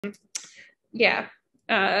Yeah.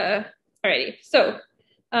 Alrighty. So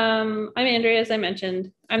I'm Andrea, as I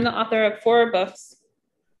mentioned. I'm the author of 4 books.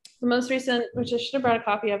 The most recent, which I should have brought a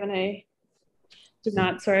copy of, and I did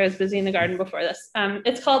not. Sorry, I was busy in the garden before this.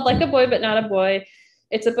 It's called Like a Boy, But Not a Boy.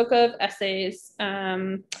 It's a book of essays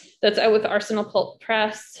that's out with Arsenal Pulp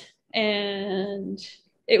Press. And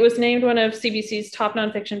it was named one of CBC's top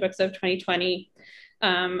nonfiction books of 2020.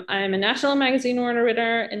 I'm a National Magazine Award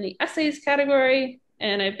winner in the essays category,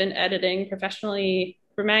 and I've been editing professionally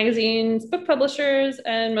for magazines, book publishers,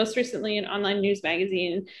 and most recently an online news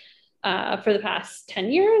magazine for the past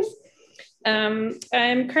 10 years. I'm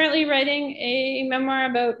currently writing a memoir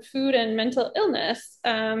about food and mental illness.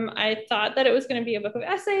 I thought that it was going to be a book of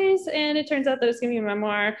essays, and it turns out that it's going to be a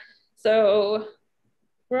memoir. So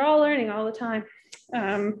we're all learning all the time.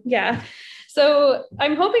 Yeah. So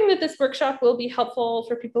I'm hoping that this workshop will be helpful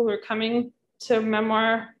for people who are coming to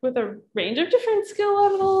memoir with a range of different skill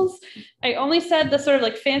levels. I only said the sort of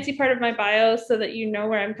like fancy part of my bio so that you know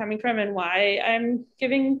where I'm coming from and why I'm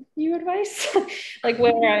giving you advice, like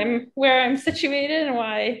where I'm situated and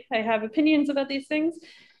why I have opinions about these things.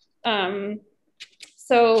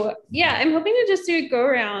 So yeah, I'm hoping to just do a go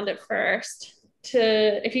around at first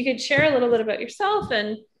to if you could share a little bit about yourself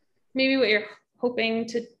and maybe what you're hoping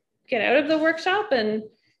to get out of the workshop, and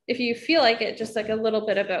if you feel like it, just like a little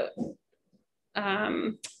bit about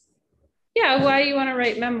yeah, why you want to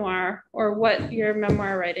write memoir or what your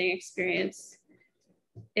memoir writing experience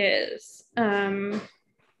is. Does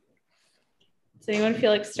anyone feel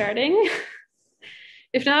like starting?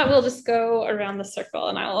 If not, we'll just go around the circle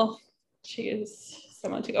and I'll choose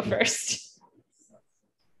someone to go first.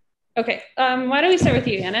 Okay, why don't we start with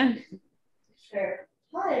you, Anna? Sure.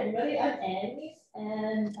 Hi, everybody. I'm Annie,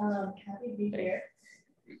 and happy to be here.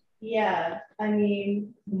 Yeah, I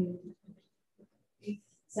mean,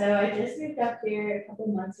 so I just moved up here a couple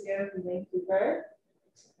months ago from Vancouver,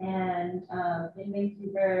 and in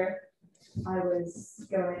Vancouver, I was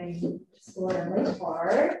going to school at Lake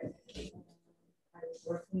Park. I was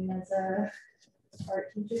working as a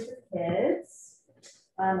art teacher for kids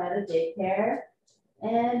at a daycare.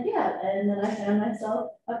 And yeah, and then I found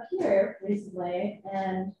myself up here recently,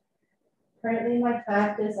 and currently my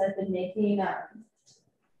practice, I've been making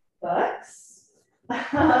books.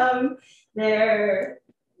 They're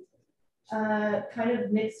kind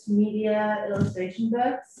of mixed media illustration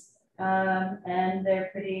books, and they're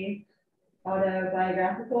pretty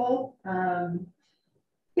autobiographical. I've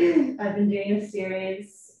been doing a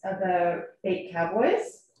series about fake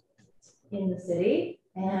cowboys in the city,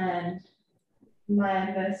 and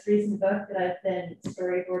my most recent book that I've been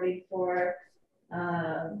storyboarding for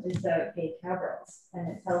is about gay cowgirls, and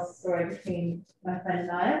it tells the story between my friend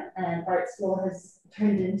and I. And art school has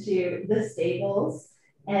turned into the Stables,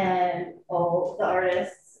 and all the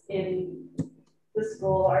artists in the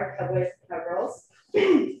school are cowboys and cowgirls.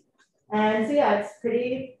 And so yeah, it's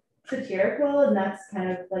pretty satirical, and that's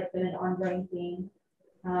kind of like been an ongoing theme.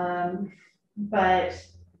 But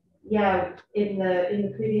yeah, in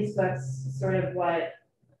the previous books, sort of what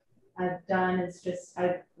I've done is just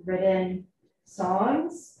I've written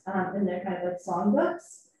songs, and they're kind of like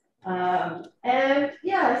songbooks. And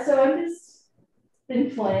yeah, so I've just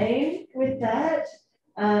been playing with that.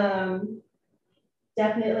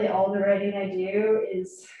 Definitely all the writing I do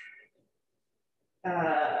is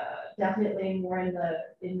definitely more in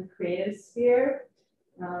the creative sphere,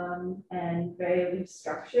 and very loose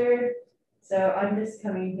structured. So I'm just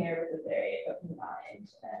coming here with a very open mind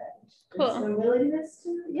and just a willingness to,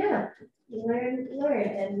 yeah, learn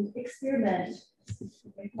and experiment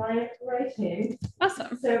with my writing.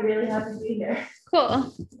 Awesome. So really happy to be here.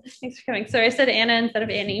 Cool. Thanks for coming. Sorry, I said Anna instead of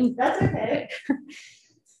Annie. That's okay.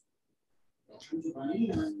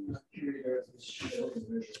 I'm a curator of this show, the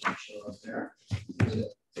visual show up there.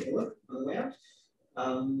 Take a look on the way out.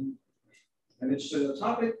 I'm interested in the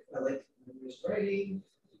topic. I like writing.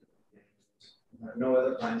 I have no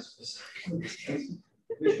other plans besides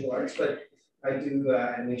visual arts, but I do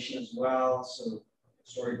animation as well. So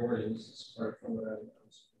storyboarding is part of what I do.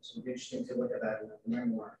 So it'd be interesting to look at that in the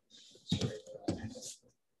memoir.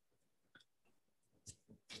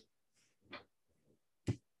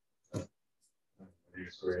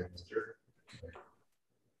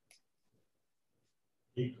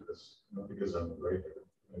 Not because I'm a writer.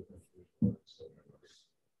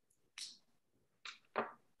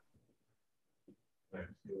 I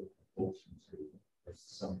feel compulsion to like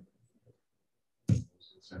some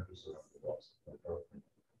centers around the loss of my girlfriend.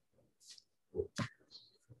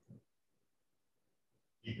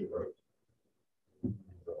 Ego wrote.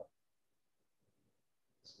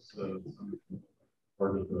 This is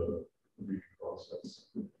part of the reading process. process.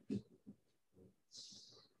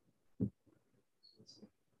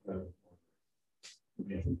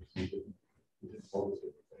 Yeah, we did focus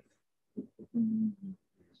everything.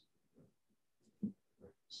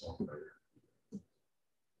 Songwriter.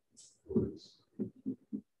 Words.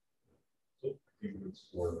 So I think we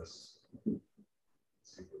explore this.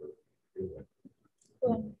 See what it feels like.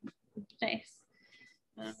 Cool. Nice.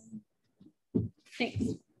 Thanks.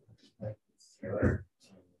 Taylor.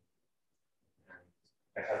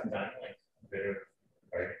 I have done like a bit of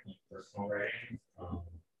writing, personal writing.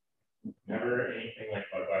 Never anything like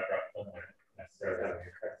autobiographical, like necessarily have an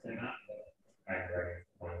interest in that. But I'm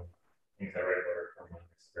writing things I write about are from my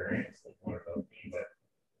experience, like more about me, but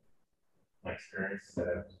my experience that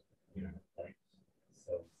I've, like,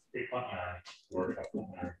 so big on my workshop on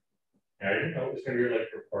that. And I didn't know it was going to be like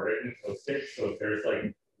recorded and posted. So if there's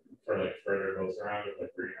like further goes around with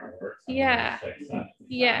like reading our works. Yeah.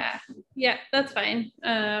 Yeah, that's fine.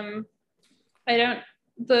 I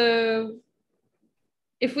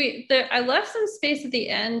left some space at the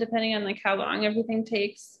end, depending on like how long everything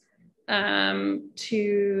takes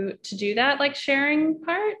to do that like sharing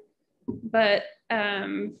part. But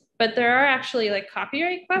there are actually like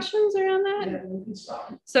copyright questions around that. Yeah, we can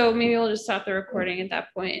stop. So maybe we'll just stop the recording at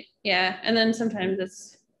that point. Yeah. And then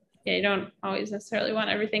sometimes you don't always necessarily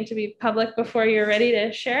want everything to be public before you're ready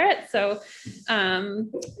to share it. So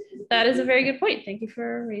that is a very good point. Thank you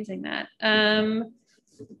for raising that.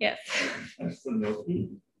 Yes. That's the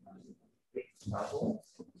Milky novel.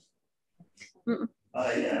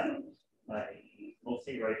 I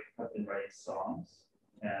mostly have been writing songs,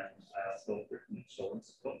 and I also written a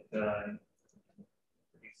children's book that I'm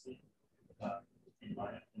producing in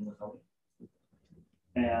Linoleum.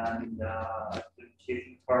 And I've been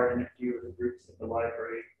taking part in a few of the groups at the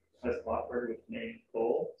library as a library with Name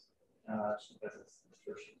Cole. She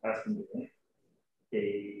has been doing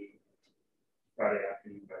a Friday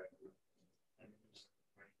afternoon writing group.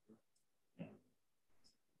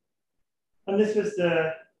 And this was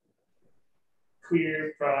the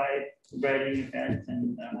queer pride writing event,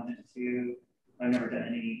 and I've never done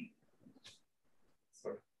any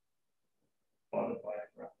sort of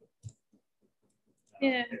autobiographical.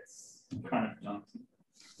 Yeah. It's kind of daunting.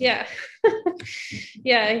 Yeah.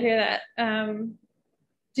 Yeah, I hear that.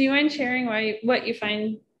 Do you mind sharing what you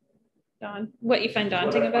find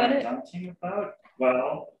daunting about it? Daunting about?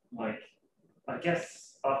 Well, like, I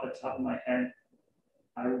guess off the top of my head,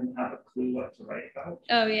 I wouldn't have a clue what to write about.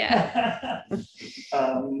 Oh yeah.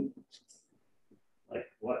 Like,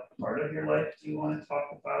 what part of your life do you want to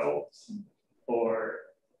talk about? Or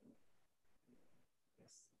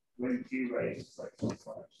when do you write? It's like, well,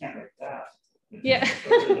 I can't write that. Yeah.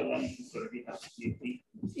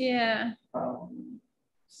 Yeah.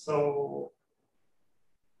 So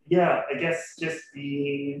yeah, I guess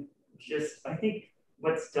I think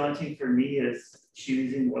what's daunting for me is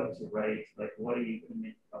choosing what to write. Like, what are you going to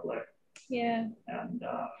make public? Yeah. And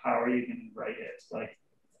how are you going to write it? Like,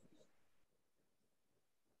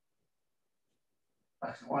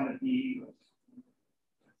 I want to be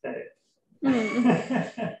pathetic.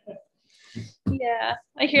 Yeah,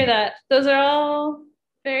 I hear that. Those are all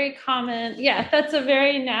very common. Yeah, that's a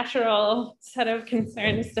very natural set of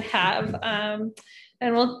concerns to have.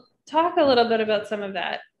 And we'll talk a little bit about some of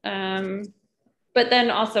that. But then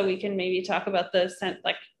also we can maybe talk about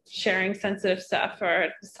like sharing sensitive stuff or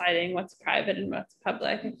deciding what's private and what's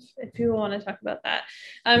public if people want to talk about that.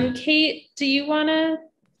 Kate, do you want to?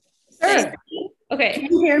 Sure. Okay.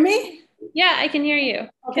 Can you hear me? Yeah, I can hear you.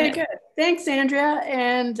 Okay, good. Thanks, Andrea.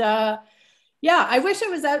 And yeah, I wish I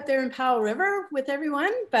was out there in Powell River with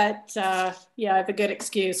everyone, but yeah, I have a good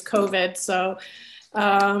excuse, COVID. So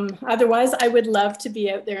otherwise, I would love to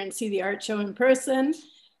be out there and see the art show in person.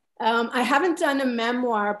 I haven't done a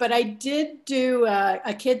memoir, but I did do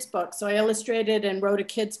a kid's book. So I illustrated and wrote a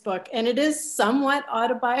kid's book, and it is somewhat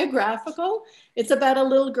autobiographical. It's about a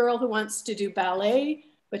little girl who wants to do ballet,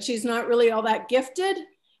 but she's not really all that gifted,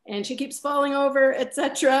 and she keeps falling over,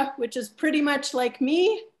 etc., which is pretty much like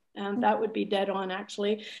me. And that would be dead on,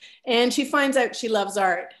 actually. And she finds out she loves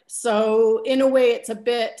art. So in a way, it's a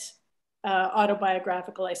bit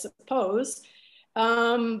autobiographical, I suppose.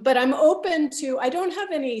 But I'm open to, I don't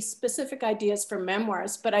have any specific ideas for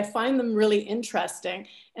memoirs, but I find them really interesting.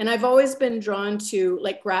 And I've always been drawn to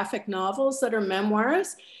like graphic novels that are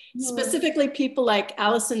memoirs, specifically people like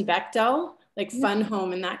Alison Bechdel, like Fun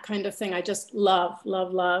Home and that kind of thing. I just love,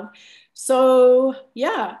 love, love. So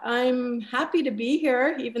yeah, I'm happy to be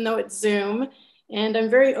here, even though it's Zoom. And I'm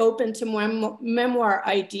very open to memoir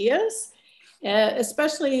ideas,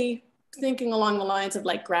 especially thinking along the lines of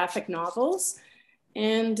like graphic novels.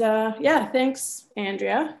 And yeah, thanks,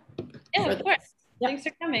 Andrea. Yeah, of course. Yep. Thanks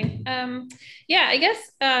for coming. Yeah, I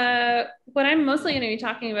guess what I'm mostly going to be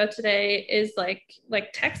talking about today is like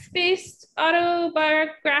text-based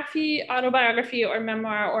autobiography, or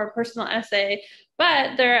memoir, or personal essay.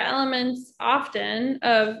 But there are elements often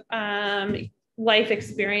of life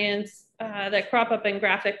experience that crop up in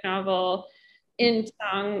graphic novel, in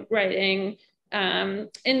songwriting,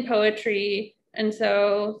 in poetry. And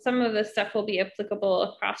so some of this stuff will be applicable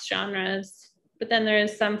across genres, but then there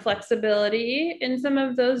is some flexibility in some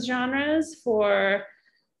of those genres for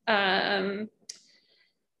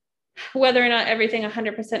whether or not everything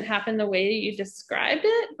 100% happened the way you described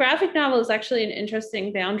it. Graphic novel is actually an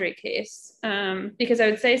interesting boundary case, because I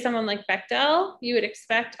would say someone like Bechdel, you would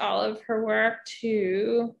expect all of her work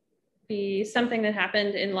to be something that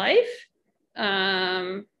happened in life.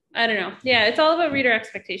 I don't know. Yeah, it's all about reader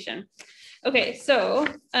expectation. Okay, so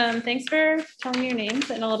thanks for telling me your names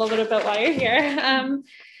and a little bit about why you're here.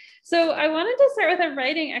 So I wanted to start with a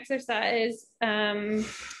writing exercise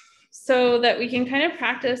so that we can kind of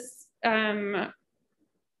practice some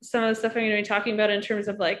of the stuff I'm going to be talking about in terms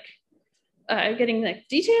of like getting like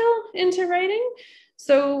detail into writing.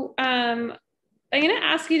 So I'm going to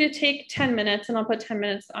ask you to take 10 minutes, and I'll put 10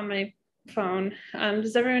 minutes on my phone.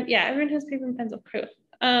 Does everyone? Yeah, everyone has paper and pencil. Cool.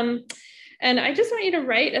 And I just want you to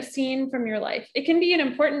write a scene from your life. It can be an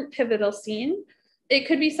important pivotal scene. It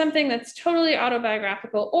could be something that's totally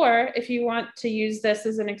autobiographical, or if you want to use this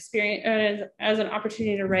as an experience, as an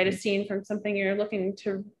opportunity to write a scene from something you're looking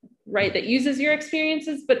to write that uses your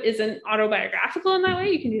experiences but isn't autobiographical in that way,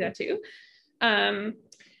 you can do that too.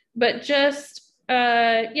 But just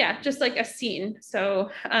just like a scene. So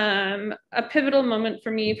a pivotal moment for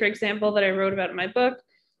me, for example, that I wrote about in my book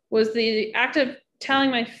was the act of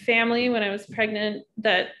telling my family when I was pregnant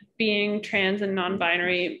that being trans and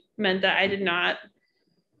non-binary meant that I did not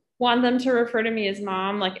want them to refer to me as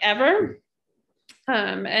mom, like ever.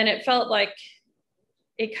 And it felt like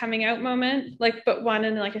a coming out moment, like, but one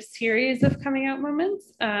in like a series of coming out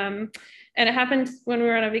moments. And it happened when we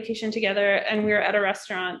were on a vacation together and we were at a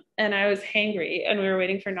restaurant and I was hangry and we were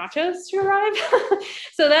waiting for nachos to arrive.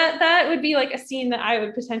 So that would be like a scene that I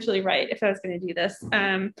would potentially write if I was going to do this.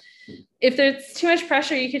 If there's too much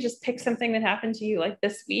pressure, you could just pick something that happened to you like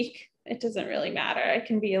this week. It doesn't really matter. It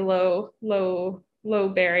can be a low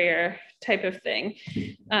barrier type of thing.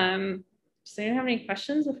 Does anyone have any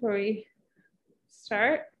questions before we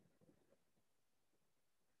start?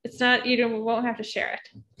 It's not, won't have to share it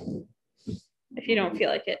if you don't feel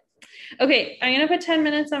like it. Okay, I'm gonna put 10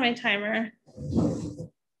 minutes on my timer.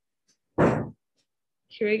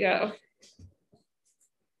 Here we go.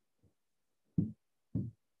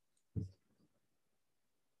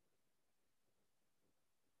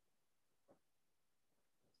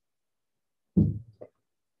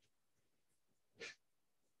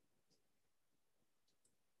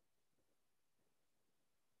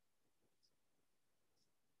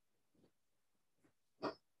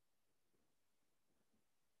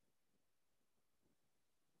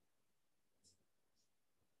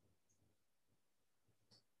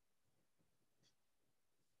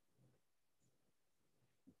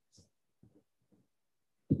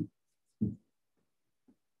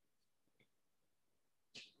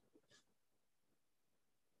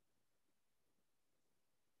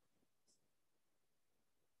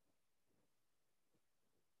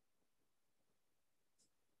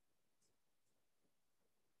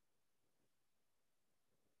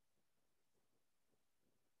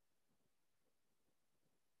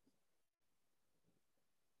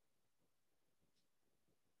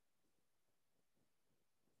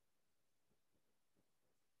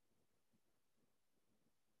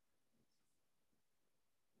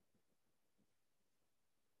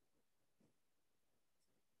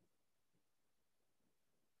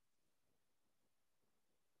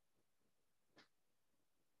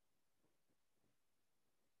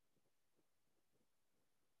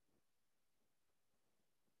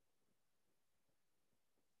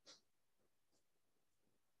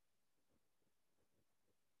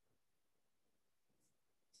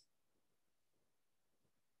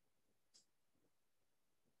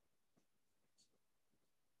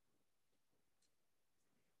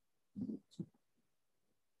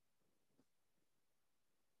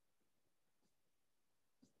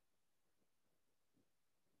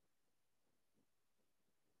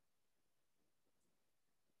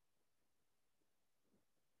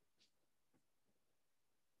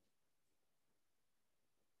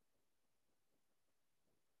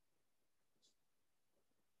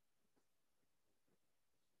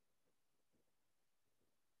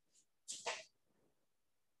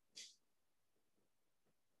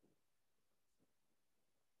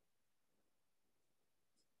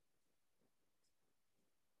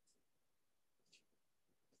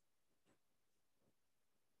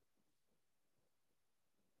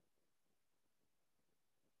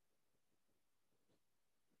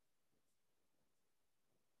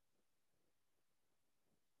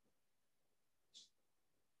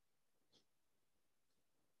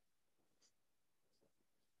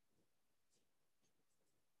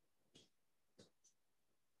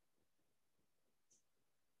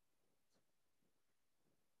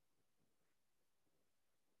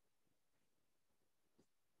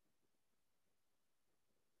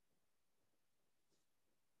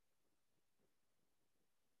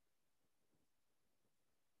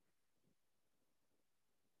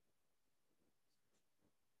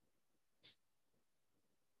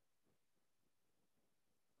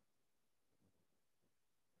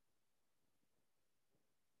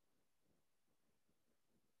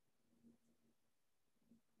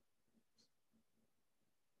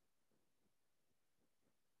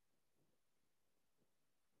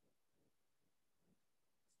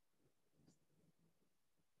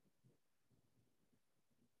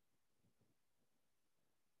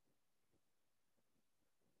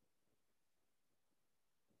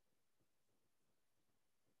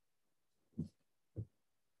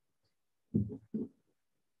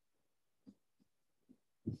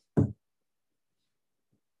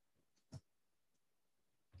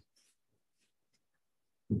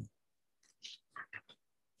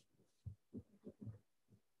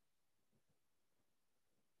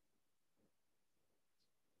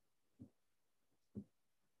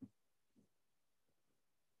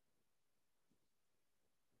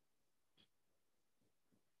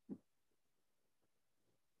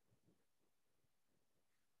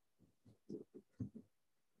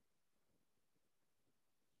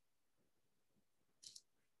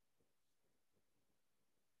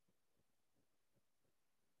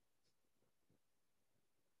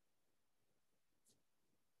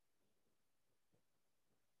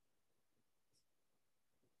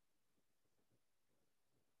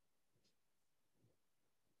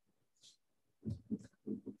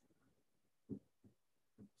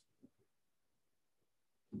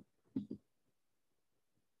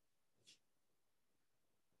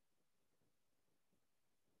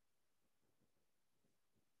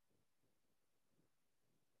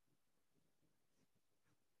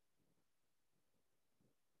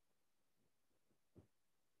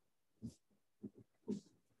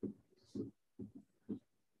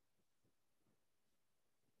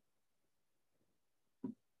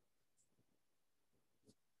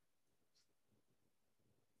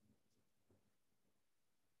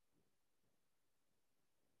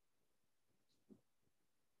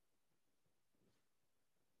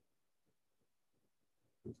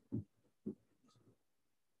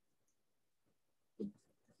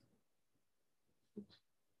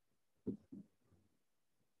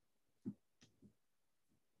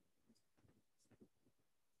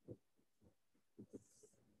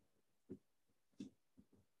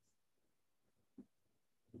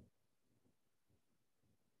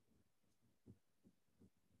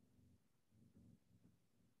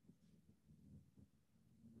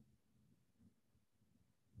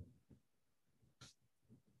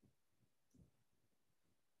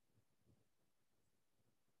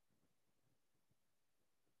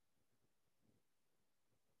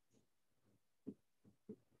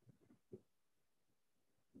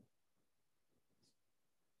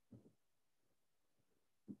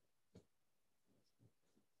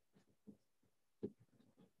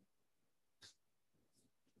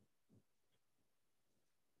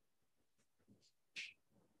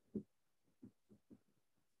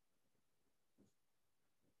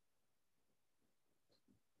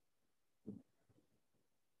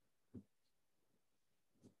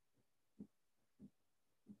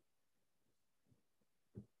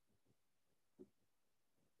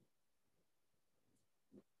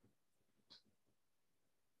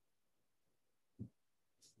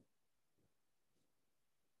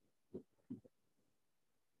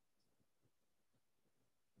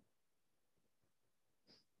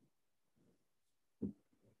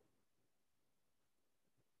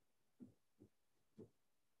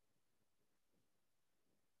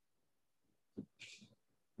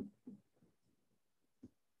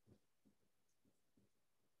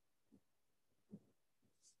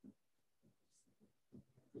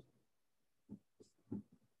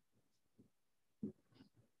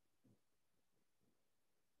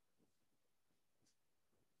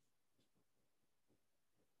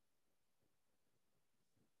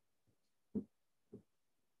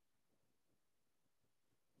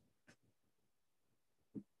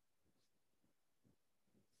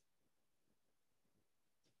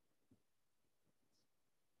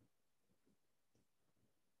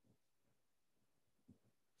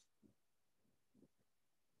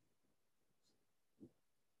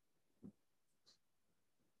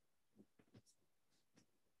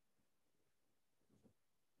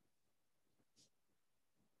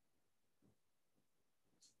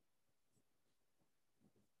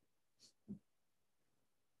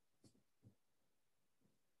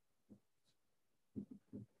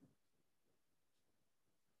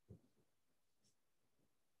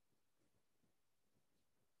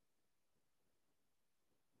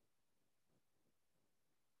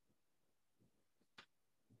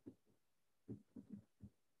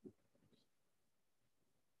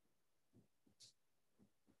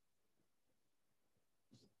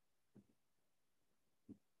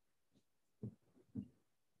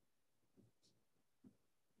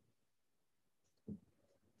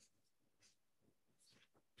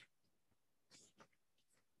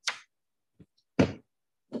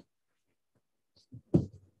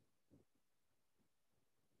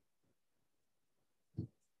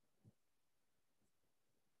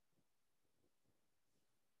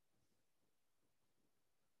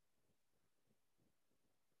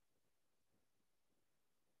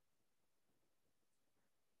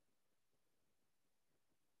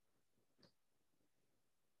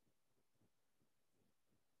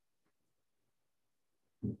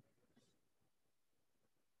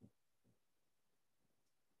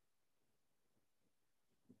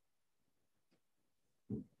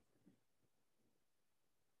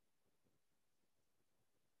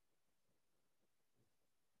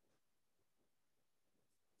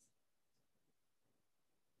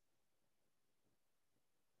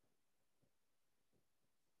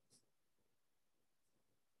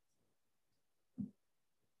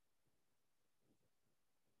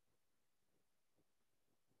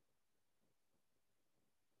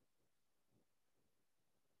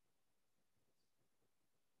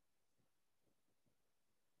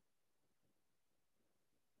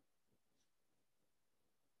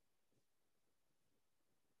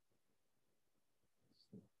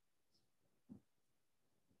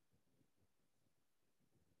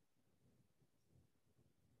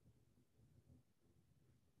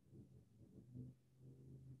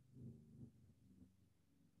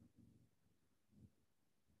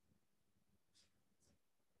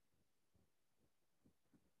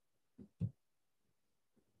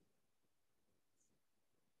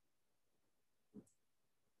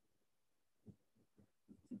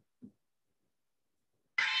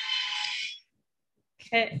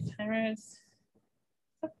 Okay, timer is.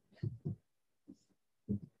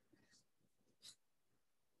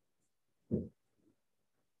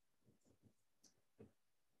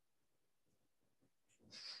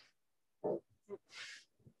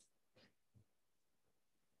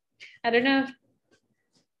 I don't know if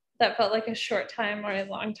that felt like a short time or a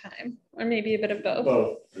long time, or maybe a bit of both.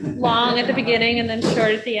 Both. Long at the beginning and then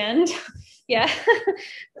short at the end. Yeah,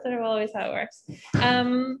 sort of always how it works.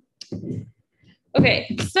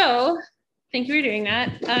 Okay, so thank you for doing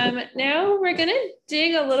that. Now we're gonna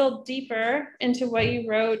dig a little deeper into what you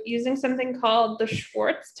wrote using something called the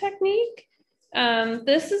Schwartz technique.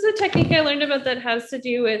 This is a technique I learned about that has to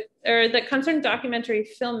do with, or that comes from documentary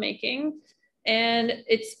filmmaking. And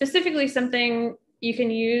it's specifically something you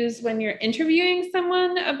can use when you're interviewing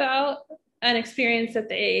someone about an experience that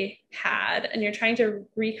they had and you're trying to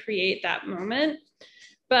recreate that moment.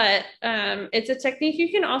 But it's a technique you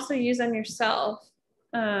can also use on yourself.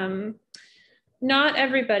 Not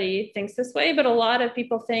everybody thinks this way, but a lot of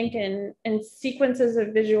people think in sequences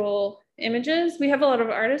of visual images. We have a lot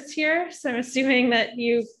of artists here, so I'm assuming that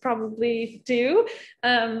you probably do.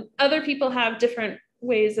 Other people have different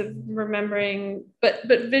ways of remembering, but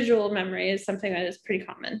visual memory is something that is pretty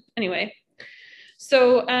common. Anyway,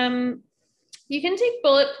 so you can take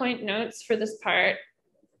bullet point notes for this part.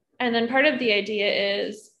 And then part of the idea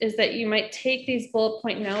is that you might take these bullet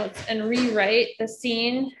point notes and rewrite the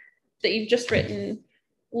scene that you've just written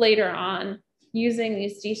later on using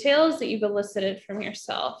these details that you've elicited from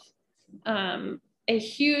yourself. A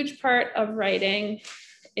huge part of writing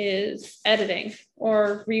is editing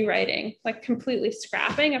or rewriting, like completely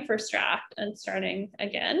scrapping a first draft and starting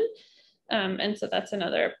again. And so that's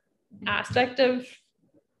another aspect of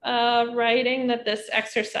writing that this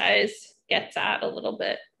exercise gets at a little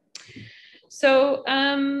bit. So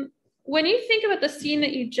when you think about the scene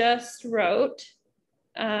that you just wrote,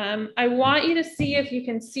 I want you to see if you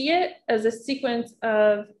can see it as a sequence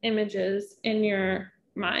of images in your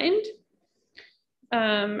mind.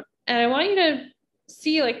 And I want you to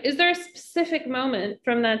see, like, is there a specific moment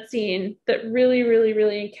from that scene that really, really,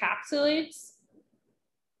 really encapsulates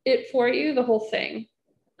it for you, the whole thing?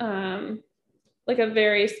 Like a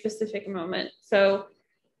very specific moment. So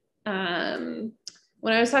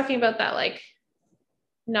when I was talking about that, like,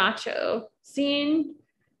 nacho scene,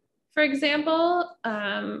 for example,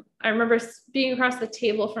 I remember being across the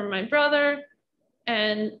table from my brother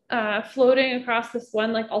and floating across this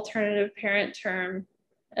one like alternative parent term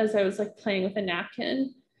as I was like playing with a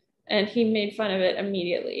napkin, and he made fun of it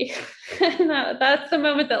immediately. And that's the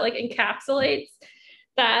moment that like encapsulates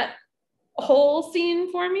that whole scene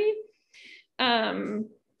for me.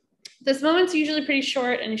 This moment's usually pretty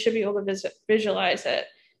short and you should be able to visualize it.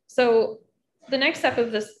 So the next step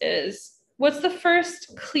of this is, what's the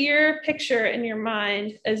first clear picture in your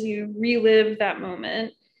mind as you relive that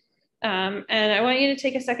moment? And I want you to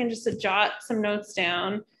take a second just to jot some notes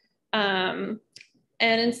down.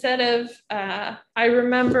 And instead of, I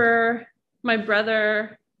remember my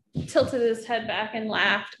brother tilted his head back and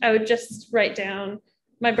laughed, I would just write down,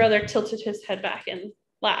 my brother tilted his head back and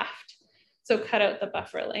laughed. So cut out the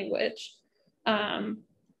buffer language. But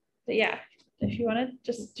yeah, if you want to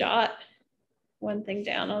just jot one thing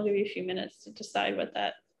down, I'll give you a few minutes to decide what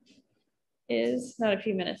that is. Not a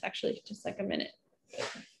few minutes, actually, just like a minute.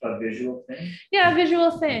 A visual thing? Yeah, a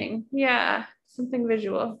visual thing. Yeah, something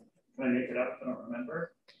visual. Can I make it up? I don't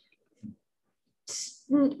remember.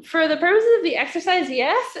 For the purposes of the exercise,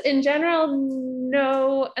 yes. In general,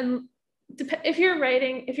 no. And if you're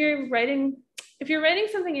writing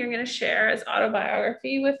something you're going to share as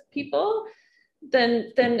autobiography with people,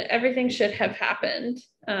 then everything should have happened.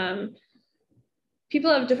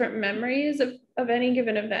 People have different memories of any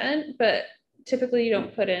given event, but typically you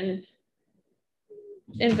don't put in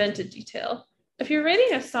invented detail. If you're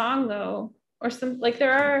writing a song though, or some, like,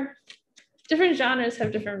 there are different genres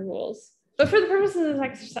have different rules, but for the purposes of this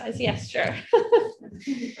exercise, yes, sure.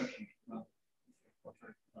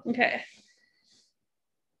 Okay.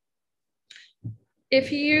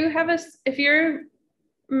 If your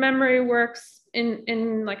memory works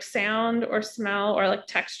in like sound or smell or like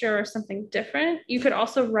texture or something different, you could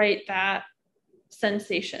also write that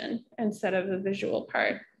sensation instead of the visual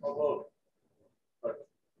part. Although, like,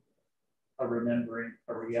 a remembering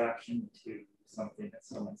a reaction to something that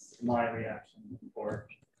someone's, my reaction, or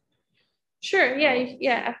Sure,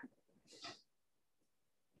 yeah.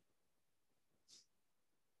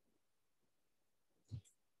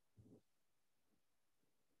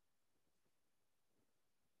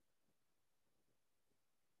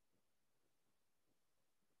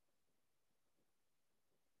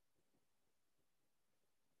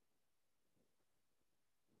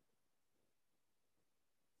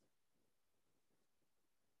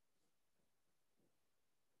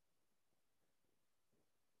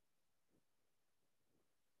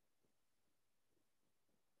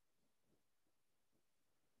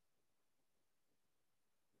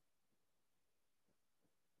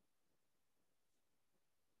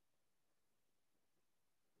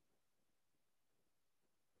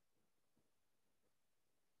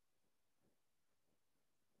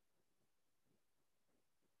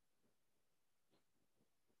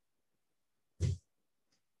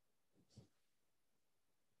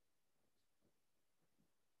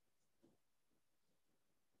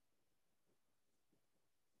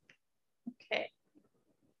 Okay.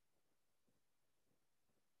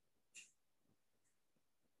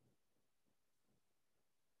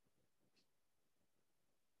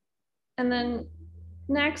 And then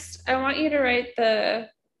next, I want you to write there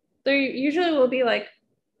usually will be like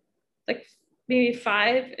maybe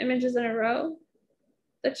 5 images in a row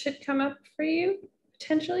that should come up for you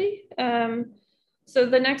potentially. So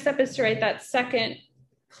the next step is to write that second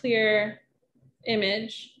clear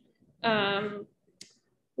image.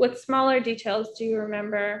 What smaller details do you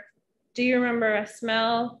remember? Do you remember a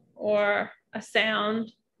smell or a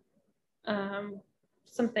sound?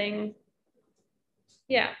 Something,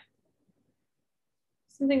 yeah,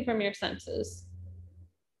 something from your senses.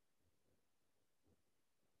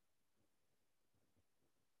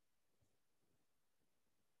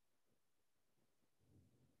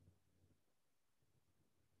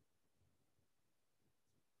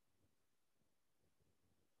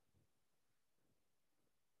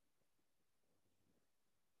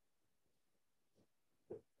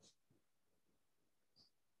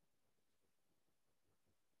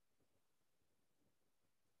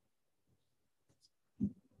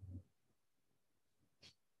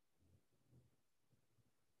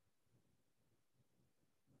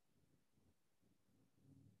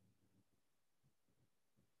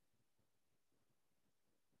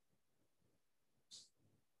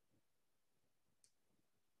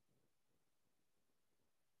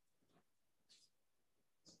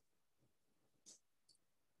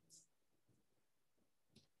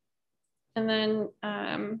 And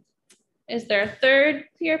then is there a third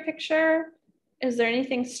clear picture? Is there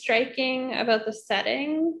anything striking about the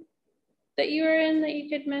setting that you were in that you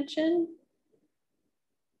could mention?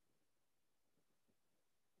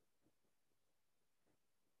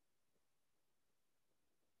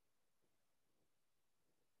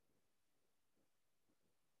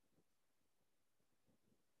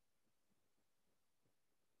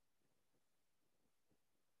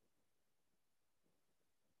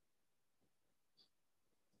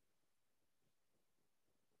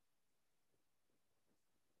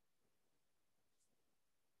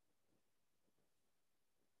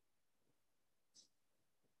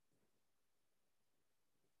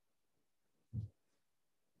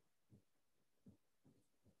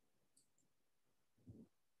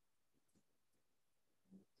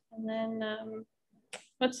 And then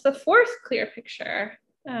what's the fourth clear picture?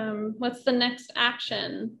 What's the next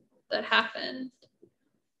action that happened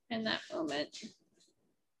in that moment?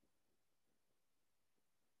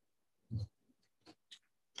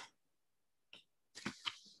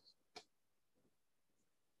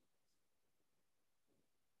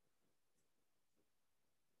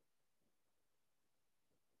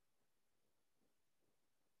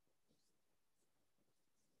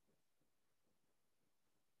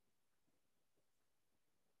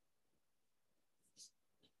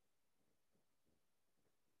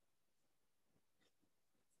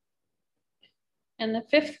 And the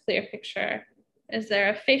fifth clear picture, is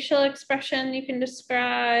there a facial expression you can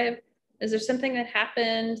describe? Is there something that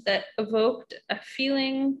happened that evoked a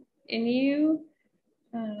feeling in you?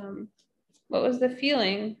 What was the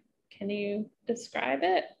feeling? Can you describe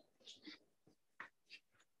it?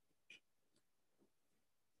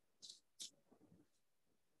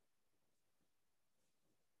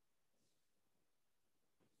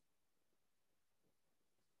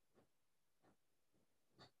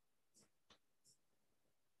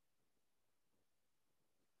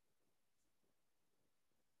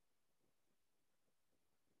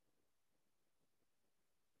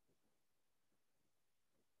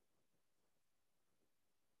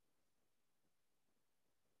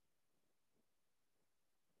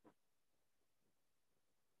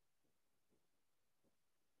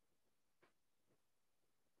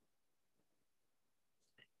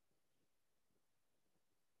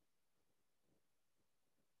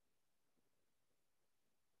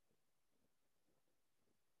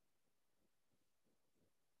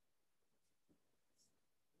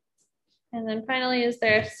 And then finally, is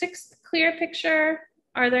there a sixth clear picture?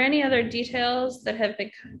 Are there any other details that have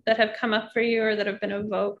come up for you or that have been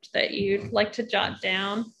evoked that you'd like to jot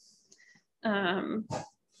down? Yeah.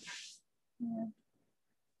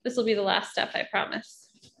 This will be the last step, I promise.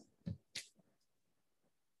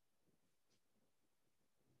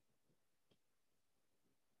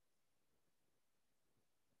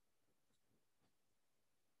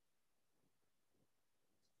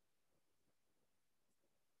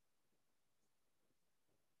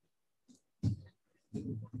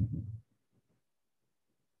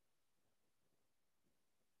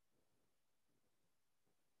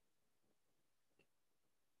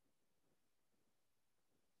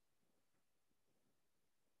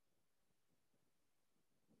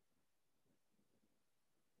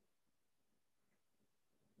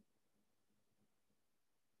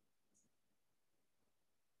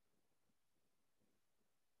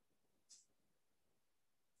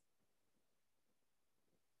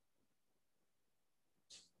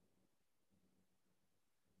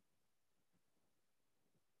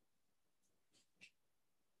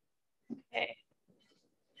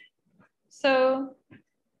 So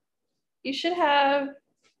you should have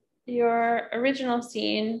your original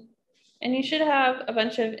scene, and you should have a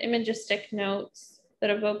bunch of imagistic notes that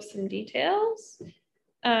evoke some details.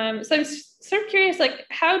 So I'm sort of curious, like,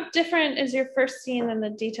 how different is your first scene than the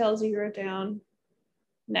details you wrote down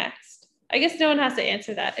next? I guess no one has to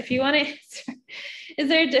answer that. If you want to answer, is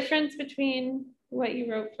there a difference between what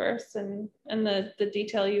you wrote first and the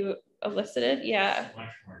detail you elicited? Yeah. Much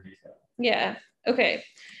more detail. Yeah. Okay.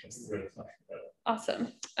 It's really fun, but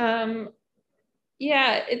Awesome.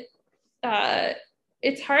 Yeah,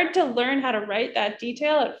 it's hard to learn how to write that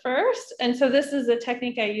detail at first. And so this is a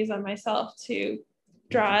technique I use on myself to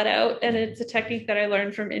draw it out. And it's a technique that I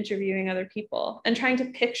learned from interviewing other people and trying to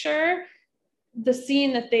picture the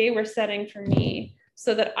scene that they were setting for me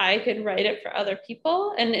so that I could write it for other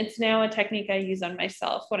people. And it's now a technique I use on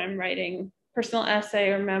myself when I'm writing personal essay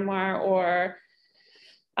or memoir, or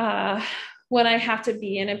when I have to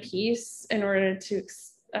be in a piece in order to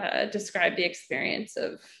describe the experience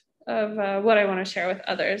of what I want to share with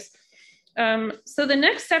others. So the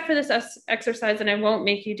next step for this exercise, and I won't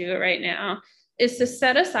make you do it right now, is to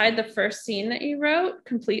set aside the first scene that you wrote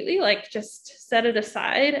completely, like just set it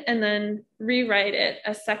aside and then rewrite it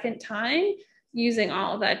a second time using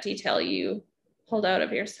all of that detail you pulled out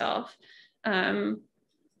of yourself. And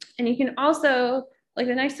you can also, like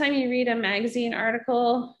the next time you read a magazine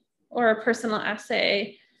article or a personal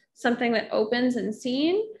essay, something that opens in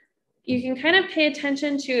scene, you can kind of pay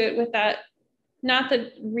attention to it with that, not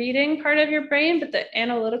the reading part of your brain, but the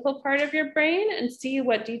analytical part of your brain, and see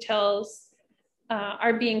what details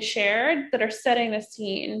are being shared that are setting the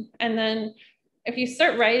scene. And then if you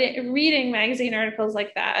start reading magazine articles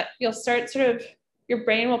like that, you'll start your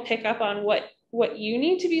brain will pick up on what you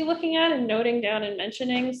need to be looking at and noting down and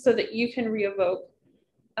mentioning so that you can evoke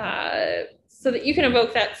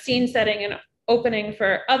that scene setting and opening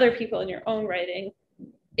for other people in your own writing,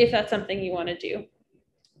 if that's something you want to do.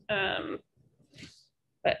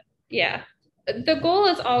 But yeah, the goal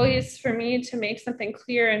is always for me to make something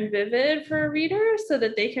clear and vivid for a reader so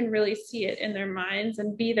that they can really see it in their minds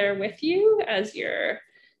and be there with you as you're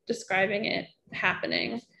describing it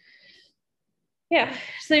happening. Yeah,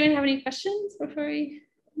 does anyone have any questions before we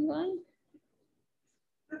move on?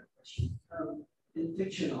 In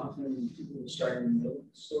fiction, often people start in the middle of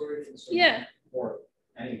the story, and so Yeah. or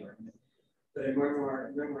anywhere. But in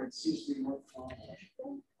memoir, it seems to be more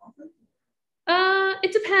chronological often.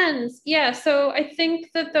 It depends. Yeah, so I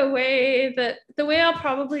think that the way I'll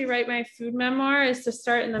probably write my food memoir is to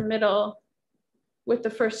start in the middle with the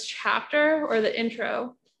first chapter or the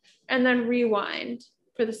intro, and then rewind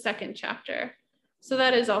for the second chapter. So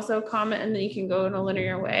that is also common, and then you can go in a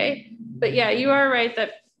linear way. But yeah, you are right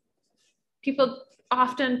that people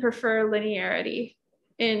often prefer linearity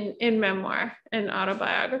in memoir and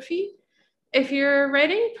autobiography. If you're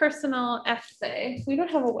writing personal essay, we don't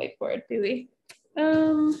have a whiteboard, do we?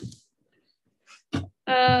 I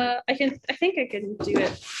think I can do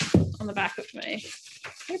it on the back of my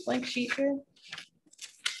blank sheet here.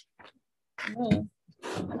 Oh.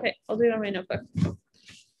 Okay, I'll do it on my notebook.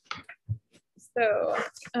 So,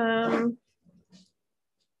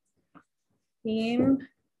 theme,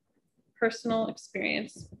 personal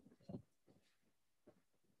experience.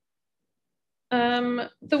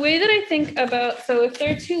 The way that I think about, so if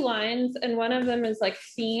there are two lines and one of them is like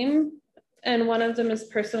theme and one of them is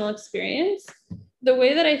personal experience, the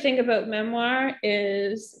way that I think about memoir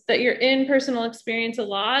is that you're in personal experience a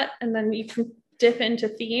lot and then you can dip into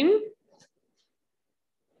theme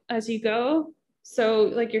as you go. So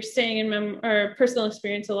like you're staying in personal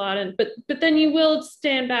experience a lot, and but then you will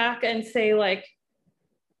stand back and say like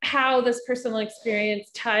how this personal experience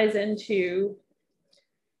ties into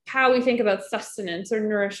how we think about sustenance or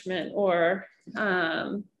nourishment or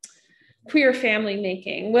queer family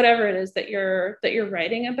making, whatever it is that you're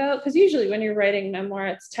writing about. Because usually when you're writing memoir,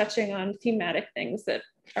 it's touching on thematic things that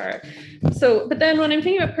are so. But then when I'm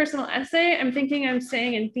thinking about personal essay, I'm thinking I'm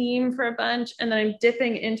staying in theme for a bunch, and then I'm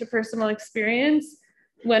dipping into personal experience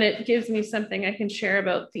when it gives me something I can share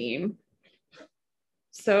about theme.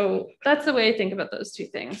 So that's the way I think about those two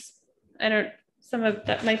things. Some of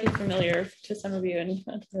that might be familiar to some of you,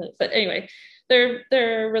 but anyway,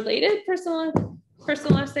 they're related, personal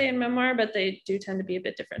essay and memoir, but they do tend to be a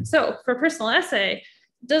bit different. So for personal essay,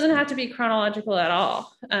 it doesn't have to be chronological at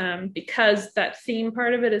all, because that theme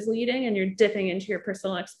part of it is leading and you're dipping into your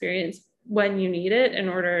personal experience when you need it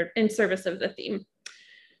in service of the theme.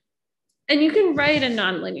 And you can write a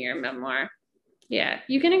nonlinear memoir. Yeah,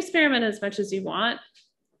 you can experiment as much as you want,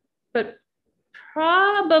 but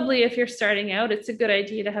probably if you're starting out, it's a good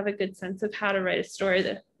idea to have a good sense of how to write a story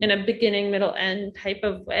in a beginning, middle, end type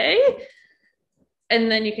of way. and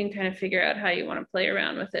then you can kind of figure out how you want to play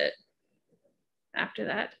around with it after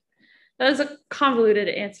that. That was a convoluted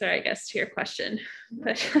answer, I guess, to your question.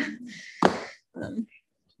 But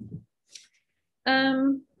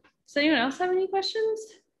does anyone else have any questions?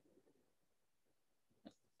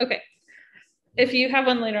 Okay. If you have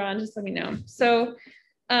one later on, just let me know. So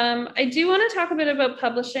I do want to talk a bit about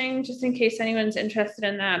publishing, just in case anyone's interested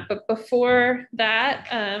in that. But before that,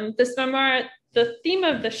 this memoir, the theme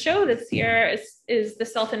of the show this year is the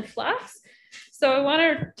self in flux. So I want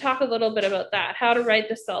to talk a little bit about that, how to write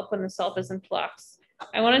the self when the self is in flux.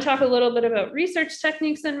 I want to talk a little bit about research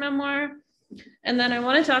techniques in memoir. And then I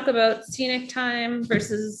want to talk about scenic time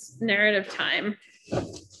versus narrative time.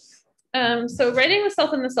 So writing the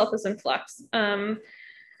self and the self is in flux.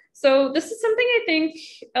 So this is something I think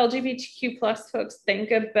LGBTQ plus folks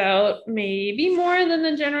think about maybe more than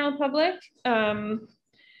the general public.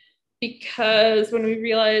 Because when we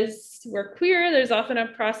realize we're queer, there's often a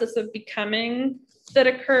process of becoming that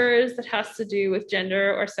occurs that has to do with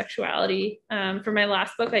gender or sexuality. For my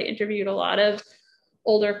last book, I interviewed a lot of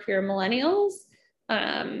older queer millennials.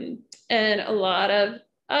 And a lot of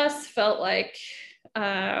us felt like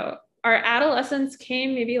our adolescence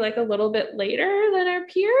came maybe like a little bit later than our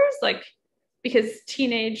peers, like because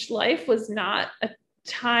teenage life was not a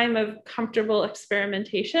time of comfortable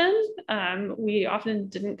experimentation. We often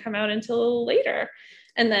didn't come out until later.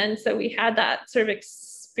 And then so we had that sort of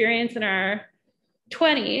experience in our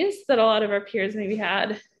 20s that a lot of our peers maybe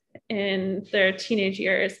had in their teenage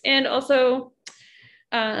years. And also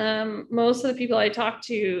most of the people I talked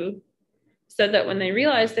to said that when they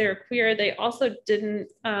realized they were queer, they also didn't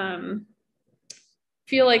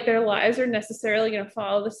feel like their lives are necessarily going to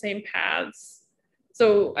follow the same paths.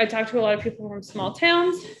 So I talked to a lot of people from small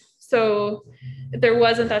towns. So there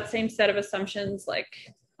wasn't that same set of assumptions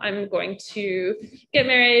like I'm going to get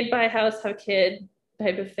married, buy a house, have a kid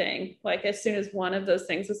type of thing. Like as soon as one of those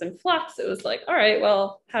things was in flux, it was like, all right,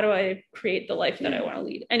 well, how do I create the life that I want to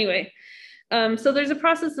lead? Anyway, so there's a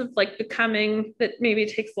process of like becoming that maybe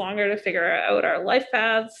takes longer to figure out our life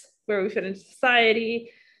paths, where we fit into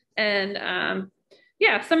society. And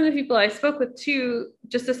yeah, some of the people I spoke with too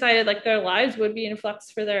just decided like their lives would be in flux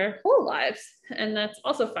for their whole lives. And that's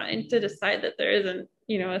also fine to decide that there isn't,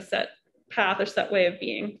 you know, a set path or set way of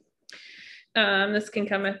being. This can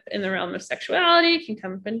come up in the realm of sexuality, can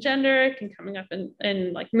come up in gender, can come up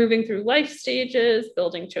in like moving through life stages,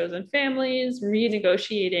 building chosen families,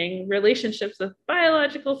 renegotiating relationships with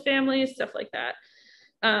biological families, stuff like that.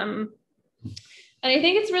 And I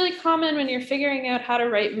think it's really common when you're figuring out how to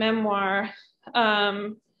write memoir,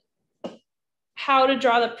 how to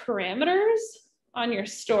draw the parameters on your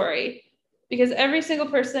story, because every single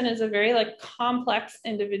person is a very like complex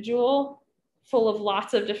individual full of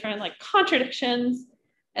lots of different like contradictions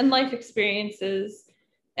and life experiences.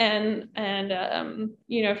 And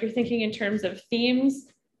you know, if you're thinking in terms of themes,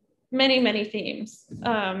 many themes.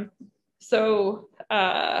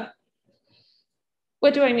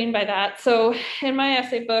 What do I mean by that? So in my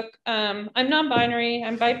essay book, I'm non-binary,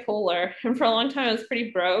 I'm bipolar, and for a long time I was pretty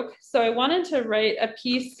broke. So I wanted to write a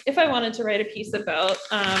piece, if I wanted to write a piece about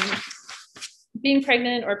being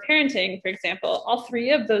pregnant or parenting, for example, all three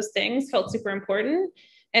of those things felt super important.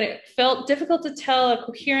 And it felt difficult to tell a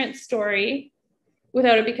coherent story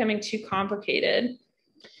without it becoming too complicated.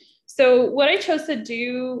 So what I chose to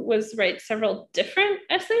do was write several different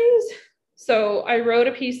essays. So I wrote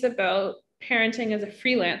a piece about parenting as a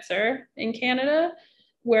freelancer in Canada,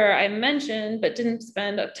 where I mentioned, but didn't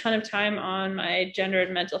spend a ton of time on my gender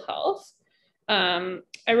and mental health.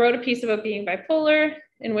 I wrote a piece about being bipolar,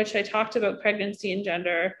 in which I talked about pregnancy and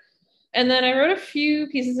gender. And then I wrote a few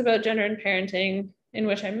pieces about gender and parenting, in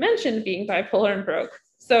which I mentioned being bipolar and broke.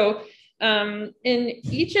 So in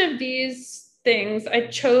each of these things, I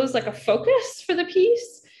chose like a focus for the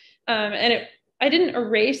piece. And I didn't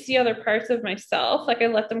erase the other parts of myself. Like I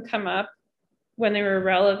let them come up when they were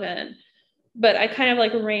relevant, but I kind of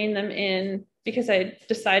like reined them in because I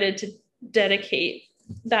decided to dedicate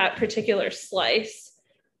that particular slice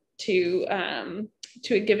to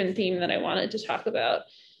a given theme that I wanted to talk about.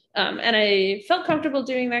 And I felt comfortable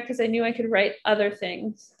doing that because I knew I could write other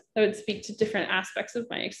things that would speak to different aspects of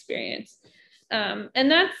my experience. And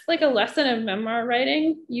that's like a lesson of memoir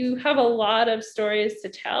writing. You have a lot of stories to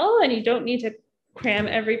tell, and you don't need to cram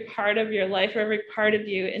every part of your life or every part of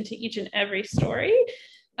you into each and every story.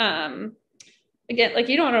 Again, like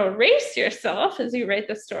you don't want to erase yourself as you write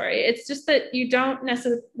the story. It's just that you don't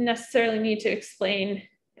necessarily need to explain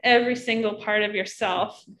every single part of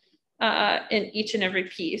yourself in each and every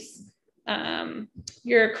piece.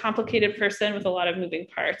 You're a complicated person with a lot of moving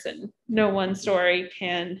parts, and no one story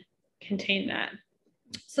can contain that.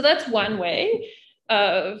 So that's one way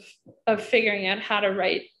of figuring out how to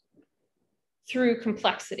write through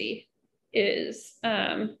complexity, is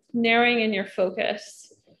narrowing in your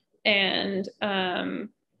focus and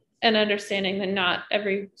understanding that not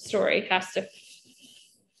every story has to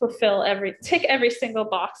tick every single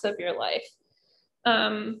box of your life.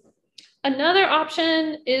 Another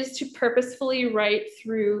option is to purposefully write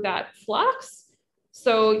through that flux.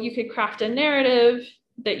 So you could craft a narrative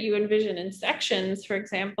that you envision in sections, for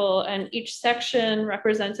example, and each section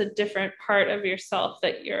represents a different part of yourself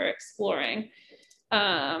that you're exploring.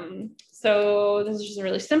 So this is just a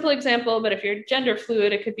really simple example, but if you're gender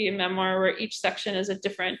fluid, it could be a memoir where each section is a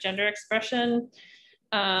different gender expression.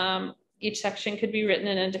 Each section could be written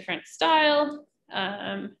in a different style.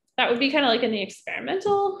 That would be kind of like in the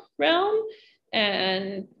experimental realm.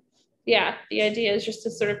 And yeah, the idea is just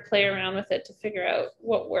to sort of play around with it to figure out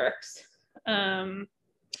what works. And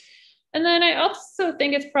then I also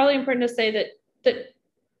think it's probably important to say that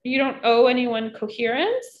you don't owe anyone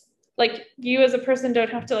coherence. Like, you as a person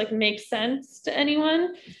don't have to like make sense to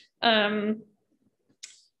anyone. But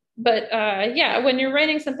yeah, when you're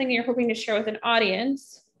writing something you're hoping to share with an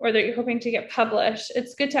audience, or that you're hoping to get published,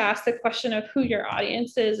 it's good to ask the question of who your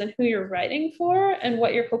audience is and who you're writing for and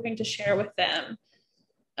what you're hoping to share with them.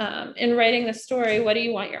 In writing the story, what do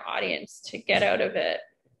you want your audience to get out of it?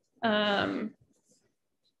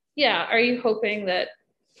 Yeah, are you hoping that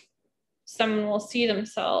someone will see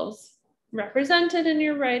themselves represented in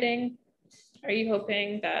your writing? Are you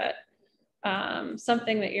hoping that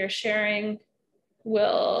something that you're sharing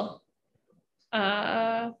will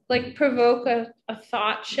like provoke a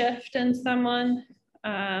thought shift in someone?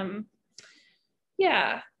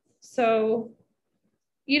 Yeah, so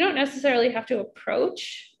you don't necessarily have to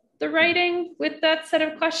approach the writing with that set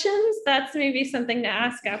of questions. That's maybe something to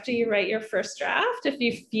ask after you write your first draft. If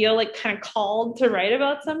you feel like kind of called to write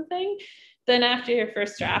about something, then after your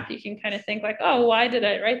first draft, you can kind of think like, oh, why did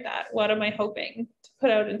I write that? What am I hoping to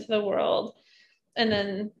put out into the world? And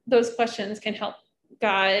then those questions can help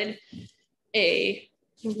guide a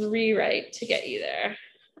rewrite to get you there.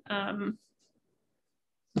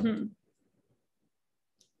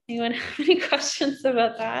 Anyone have any questions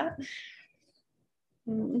about that?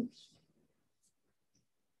 Cool.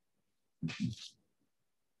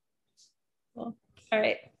 All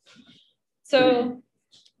right. So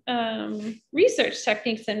research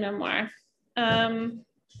techniques in memoir. As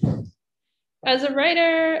a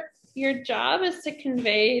writer, your job is to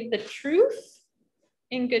convey the truth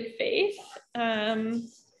in good faith. Being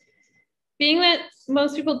that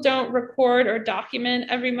most people don't record or document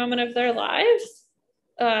every moment of their lives,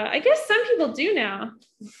 I guess some people do now,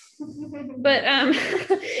 but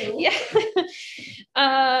yeah,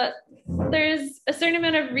 there's a certain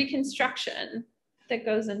amount of reconstruction that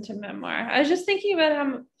goes into memoir. I was just thinking about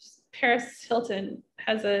how Paris Hilton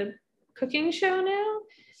has a cooking show now.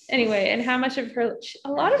 Anyway, and how much of a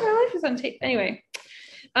lot of her life is on tape. Anyway,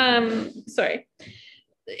 sorry.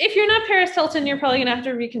 If you're not Paris Hilton, you're probably gonna have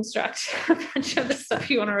to reconstruct a bunch of the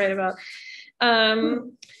stuff you want to write about.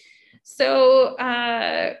 So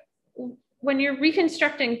when you're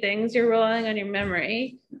reconstructing things, you're relying on your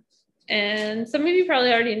memory. And some of you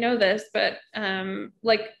probably already know this, but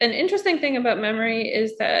like an interesting thing about memory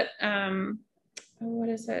is that, what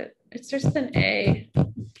is it? It starts with an A,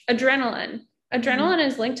 adrenaline. Adrenaline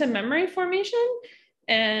is linked to memory formation,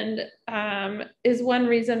 and is one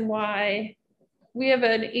reason why we have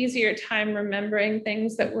an easier time remembering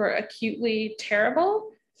things that were acutely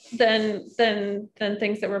terrible than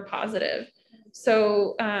things that were positive.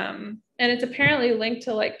 So, and it's apparently linked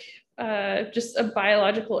to like just a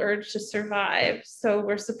biological urge to survive. So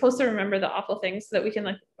we're supposed to remember the awful things so that we can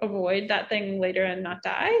like avoid that thing later and not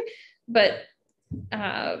die. But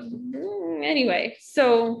anyway,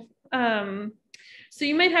 so so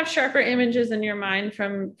you might have sharper images in your mind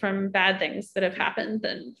from bad things that have happened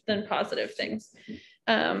than positive things.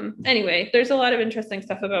 Anyway, there's a lot of interesting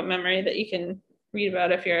stuff about memory that you can read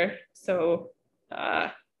about if you're so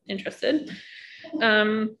interested.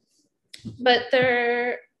 But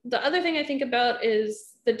the other thing I think about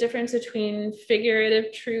is the difference between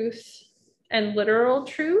figurative truth and literal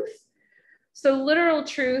truth. So literal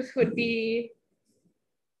truth would be,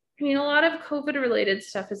 I mean, a lot of COVID related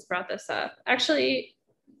stuff has brought this up. Actually,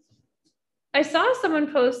 I saw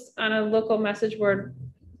someone post on a local message board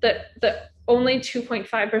that only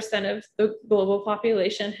 2.5% of the global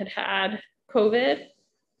population had COVID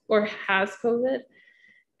or has COVID.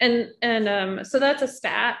 And so that's a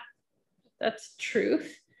stat, that's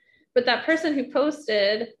truth. But that person who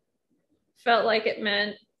posted felt like it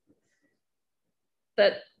meant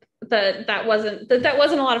that wasn't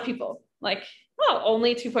a lot of people. Like, oh,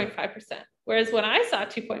 only 2.5%. Whereas when I saw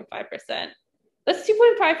 2.5%, that's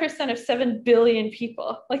 2.5% of 7 billion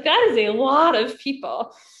people. Like that is a lot of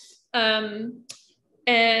people. And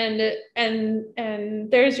there's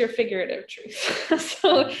your figurative truth.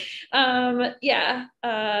 So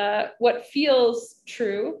what feels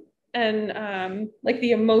true and like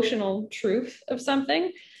the emotional truth of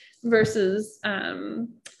something versus the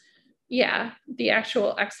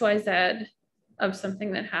actual XYZ of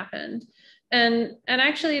something that happened. And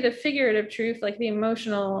actually the figurative truth, like the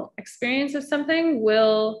emotional experience of something,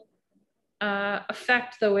 will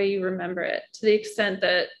affect the way you remember it, to the extent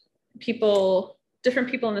that different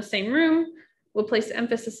people in the same room will place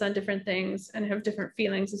emphasis on different things and have different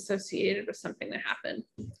feelings associated with something that happened.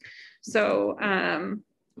 So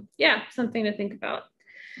something to think about.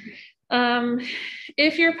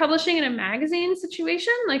 If you're publishing in a magazine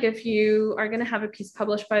situation, like if you are going to have a piece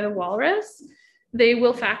published by the Walrus, they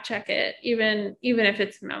will fact check it, even if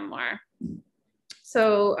it's memoir.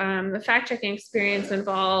 So the fact checking experience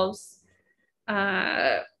involves,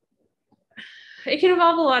 it can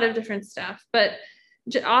involve a lot of different stuff, but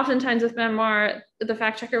oftentimes with memoir, the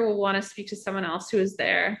fact checker will want to speak to someone else who is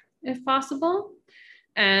there, if possible,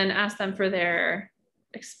 and ask them for their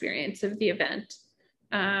experience of the event.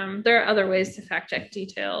 There are other ways to fact check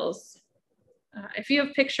details. If you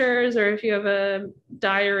have pictures or if you have a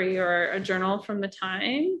diary or a journal from the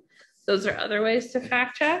time, those are other ways to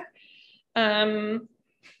fact check. And,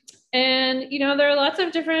 there are lots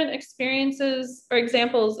of different experiences or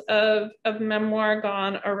examples of memoir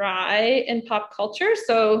gone awry in pop culture.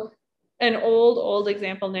 So an old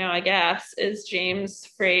example now, I guess, is James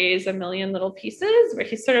Frey's A Million Little Pieces, where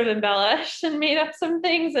he sort of embellished and made up some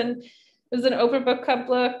things. And it was an Oprah Book Club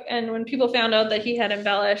book. And when people found out that he had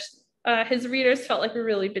embellished, his readers felt like we were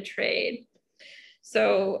really betrayed.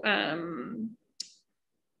 So,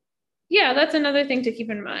 that's another thing to keep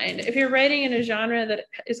in mind. If you're writing in a genre that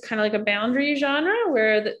is kind of like a boundary genre,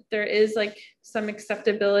 where there is like some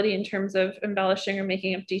acceptability in terms of embellishing or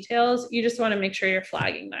making up details, you just want to make sure you're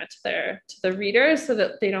flagging that to the readers so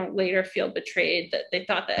that they don't later feel betrayed, that they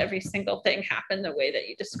thought that every single thing happened the way that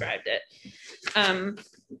you described it.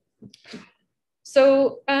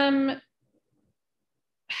 So when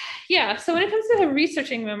it comes to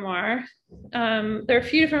researching memoir, there are a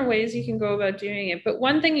few different ways you can go about doing it. But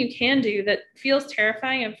one thing you can do that feels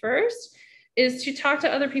terrifying at first is to talk to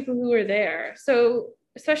other people who are there. So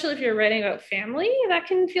especially if you're writing about family, that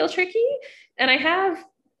can feel tricky. And I have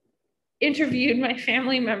interviewed my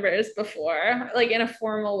family members before, like in a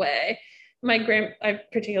formal way. I've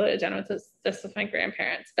particularly done with this with my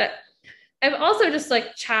grandparents, but I've also just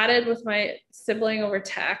like chatted with my sibling over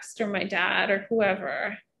text or my dad or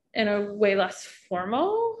whoever in a way less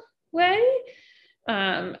formal way.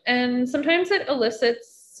 And sometimes it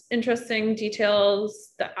elicits interesting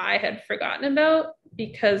details that I had forgotten about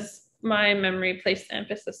because my memory placed the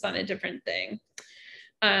emphasis on a different thing.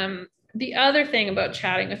 The other thing about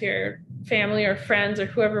chatting with your family or friends or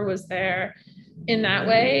whoever was there in that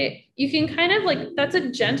way, you can kind of like, that's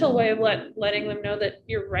a gentle way of letting them know that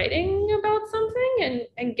you're writing about something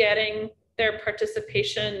and getting their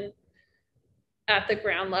participation at the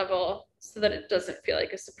ground level so that it doesn't feel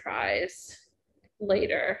like a surprise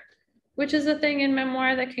later, which is a thing in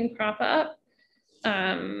memoir that can crop up.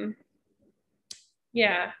 And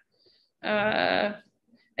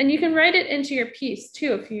you can write it into your piece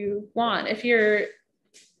too if you want.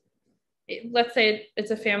 Let's say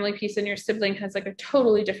it's a family piece and your sibling has like a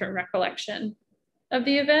totally different recollection of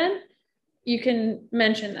the event, you can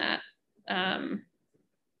mention that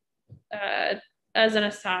as an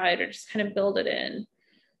aside or just kind of build it in.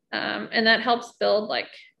 And that helps build like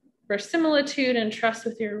verisimilitude and trust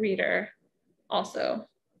with your reader also.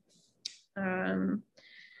 I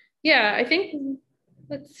think,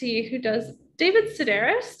 let's see who does, David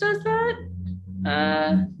Sedaris does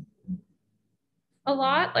that a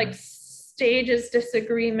lot, like stages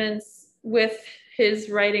disagreements with his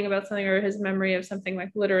writing about something or his memory of something,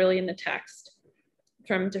 like literally in the text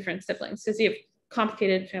from different siblings, because you have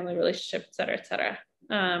complicated family relationships, et cetera, et cetera.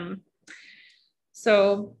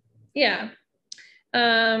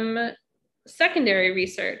 Secondary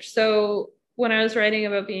research. So when I was writing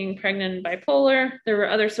about being pregnant and bipolar, there were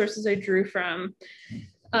other sources I drew from.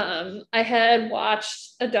 I had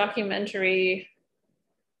watched a documentary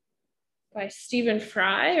by Stephen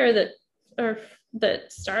Fry,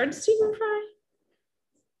 that starred Stephen Fry.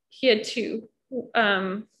 He had two.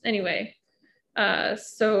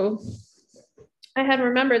 So I had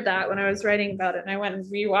remembered that when I was writing about it, and I went and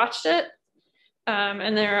rewatched it.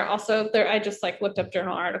 And I just like looked up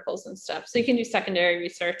journal articles and stuff. So you can do secondary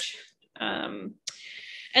research.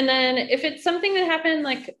 And then if it's something that happened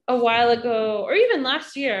like a while ago or even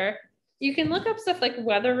last year, you can look up stuff like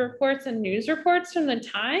weather reports and news reports from the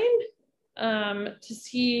time to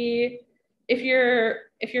see if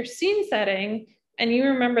you're scene setting and you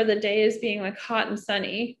remember the day as being like hot and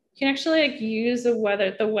sunny, you can actually like use the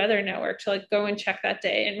weather network to like go and check that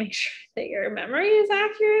day and make sure that your memory is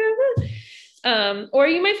accurate. Or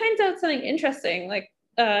you might find out something interesting, like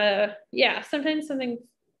sometimes something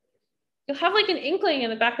you'll have like an inkling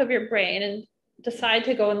in the back of your brain and decide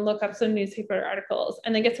to go and look up some newspaper articles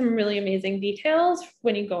and then get some really amazing details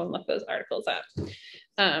when you go and look those articles up.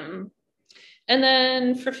 And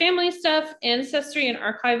then for family stuff, ancestry and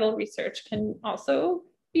archival research can also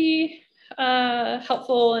be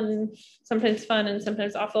helpful and sometimes fun and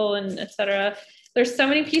sometimes awful and etc. There's so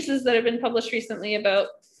many pieces that have been published recently about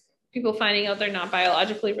people finding out they're not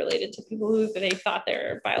biologically related to people who they thought they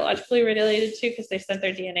were biologically related to because they sent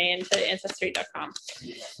their DNA into ancestry.com.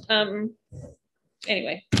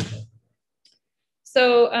 Anyway,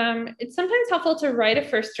 so it's sometimes helpful to write a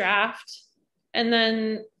first draft and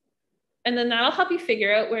then that'll help you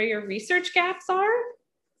figure out where your research gaps are.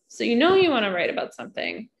 So you know you want to write about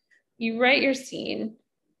something. You write your scene.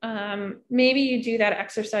 Maybe you do that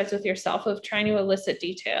exercise with yourself of trying to elicit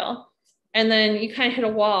detail. And then you kind of hit a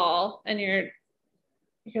wall and you're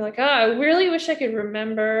like, oh, I really wish I could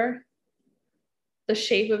remember the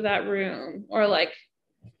shape of that room. Or like,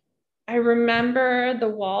 I remember the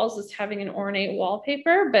walls as having an ornate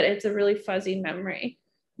wallpaper, but it's a really fuzzy memory.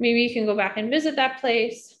 Maybe you can go back and visit that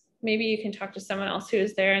place. Maybe you can talk to someone else who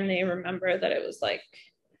was there and they remember that it was like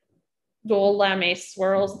gold lame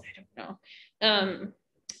swirls. I don't know.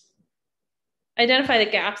 Identify the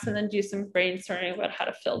gaps and then do some brainstorming about how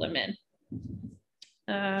to fill them in.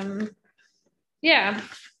 I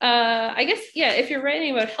guess, if you're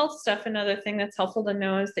writing about health stuff, another thing that's helpful to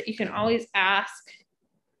know is that you can always ask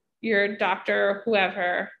your doctor or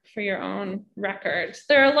whoever for your own records.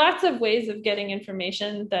 There are lots of ways of getting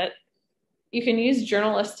information that you can use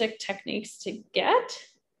journalistic techniques to get,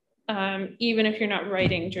 even if you're not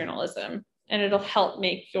writing journalism, and it'll help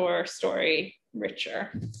make your story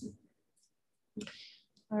richer.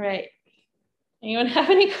 All right. Anyone have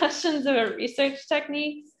any questions about research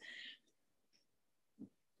techniques?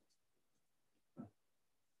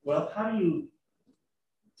 Well, how do you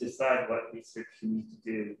decide what research you need to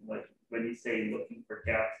do? Like when you say looking for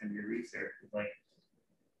gaps in your research, like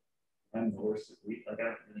I'm the worst at I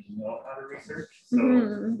don't really know how to research. So,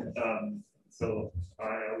 so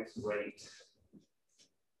I always write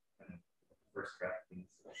first draft things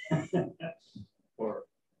or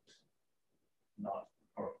not,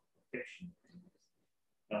 or fiction.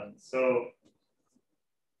 So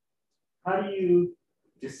how do you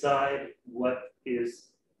decide what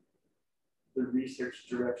is the research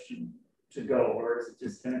direction to go, or is it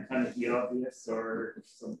just going to kind of be obvious, or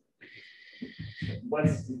some,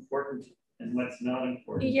 what's important and what's not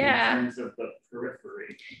important in terms of the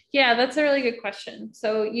periphery? Yeah, that's a really good question.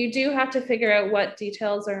 So you do have to figure out what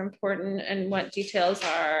details are important and what details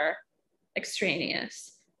are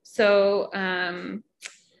extraneous. So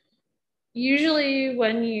usually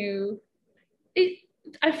when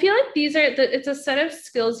I feel like it's a set of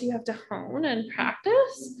skills you have to hone and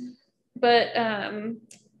practice. But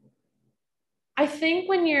I think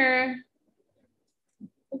when you're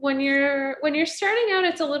starting out,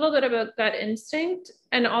 it's a little bit about gut instinct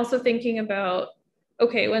and also thinking about,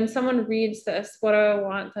 okay, when someone reads this, what do I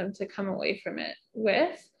want them to come away from it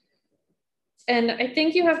with? And I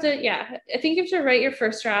think you have to write your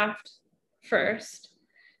first draft first.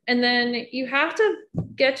 And then you have to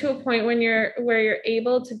get to a point where you're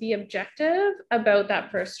able to be objective about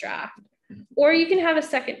that first draft. Or you can have a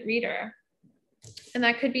second reader. And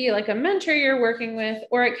that could be like a mentor you're working with,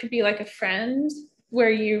 or it could be like a friend where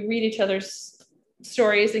you read each other's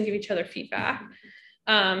stories and give each other feedback.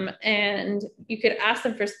 And you could ask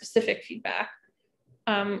them for specific feedback.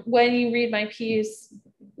 When you read my piece,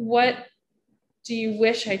 what do you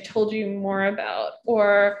wish I told you more about?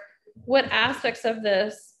 Or what aspects of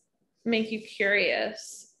this make you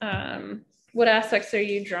curious? What aspects are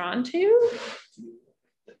you drawn to?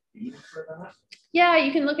 Yeah,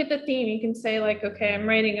 you can look at the theme. You can say like, okay, I'm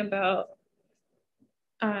writing about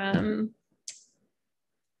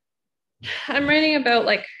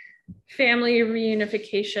like family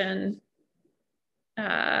reunification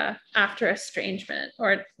after estrangement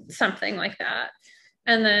or something like that.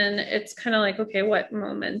 And then it's kind of like, okay, what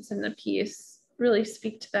moments in the piece really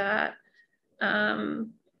speak to that?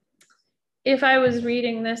 If I was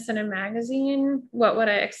reading this in a magazine, what would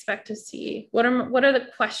I expect to see? What are the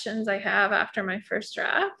questions I have after my first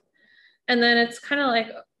draft? And then it's kind of like,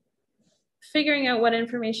 figuring out what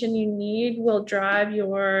information you need will drive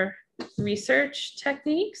your research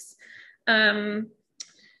techniques. When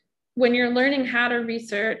you're learning how to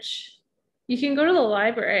research, you can go to the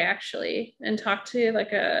library actually and talk to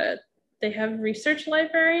like they have research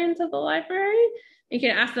librarians at the library. You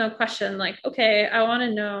can ask them a question like, okay, I want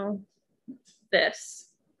to know this.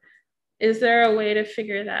 Is there a way to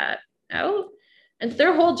figure that out? And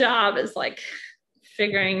their whole job is like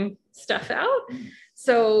figuring stuff out.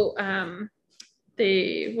 So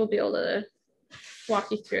they will be able to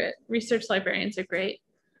walk you through it. Research librarians are great.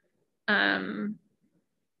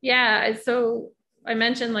 Yeah, so I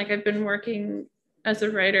mentioned like I've been working as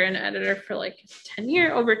a writer and editor for like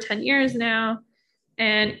over 10 years now.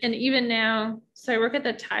 And even now, so I work at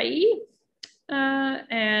the TIE,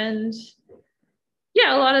 and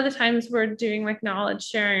yeah, a lot of the times we're doing like knowledge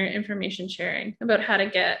sharing or information sharing about how to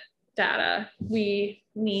get data we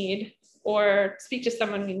need or speak to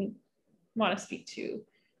someone we want to speak to.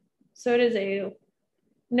 So it is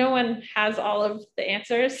no one has all of the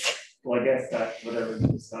answers. Well, I guess that whatever you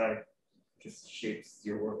decide just shapes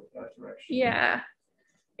your work that direction. Yeah,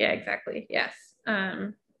 exactly. Yes.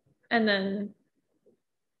 And then,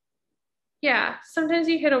 yeah, sometimes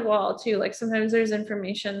you hit a wall too. Like sometimes there's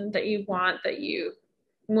information that you want that you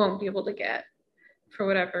won't be able to get for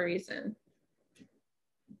whatever reason.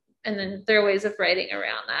 And then there are ways of writing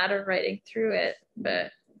around that or writing through it.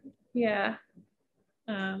 But yeah.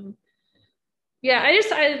 Yeah,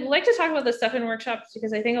 I like to talk about this stuff in workshops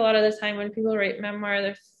because I think a lot of the time when people write memoir,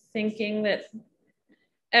 they're thinking that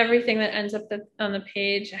everything that ends up on the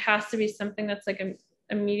page has to be something that's like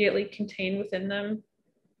immediately contained within them.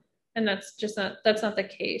 And that's not the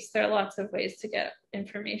case. There are lots of ways to get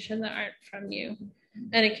information that aren't from you.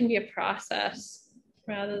 And it can be a process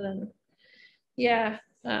rather than, yeah,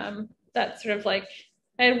 that's sort of like,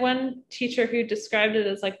 I had one teacher who described it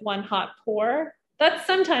as like one hot pour. That's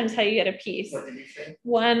sometimes how you get a piece. What did you say?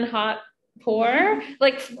 One hot pour,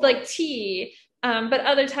 like tea. But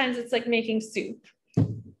other times it's like making soup.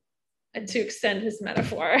 And to extend his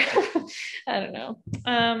metaphor. I don't know.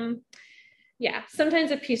 Yeah,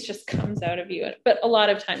 sometimes a piece just comes out of you, but a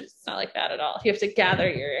lot of times it's not like that at all. You have to gather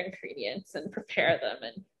your ingredients and prepare them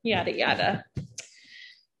and yada, yada.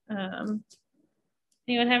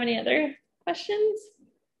 Anyone have any other questions?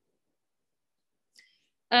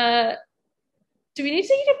 Do we need to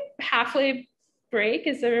take a halfway break?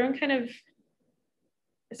 Is everyone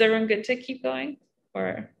good to keep going?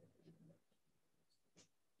 Or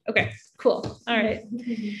okay, cool. All right.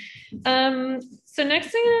 So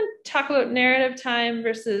next I'm going to talk about narrative time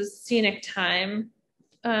versus scenic time.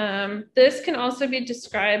 This can also be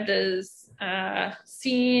described as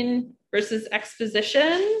scene versus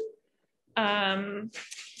exposition.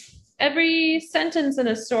 Every sentence in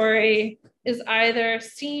a story is either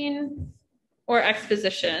scene or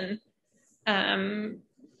exposition.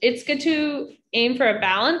 It's good to aim for a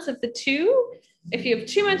balance of the two. If you have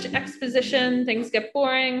too much exposition, things get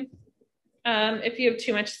boring. If you have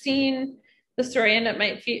too much scene, the story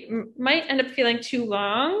might end up feeling too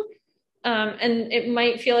long, and it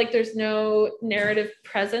might feel like there's no narrative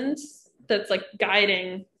presence that's like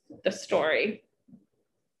guiding the story.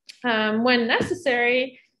 When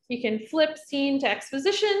necessary, you can flip scene to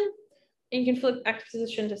exposition, and you can flip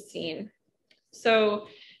exposition to scene. So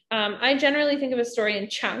I generally think of a story in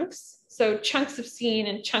chunks. So chunks of scene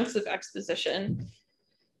and chunks of exposition.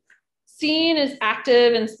 Scene is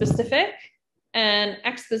active and specific, and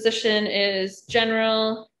exposition is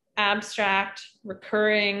general, abstract,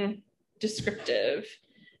 recurring, descriptive.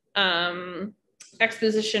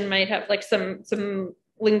 Exposition might have like some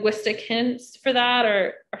linguistic hints for that,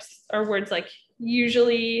 or words like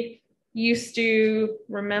usually, used to,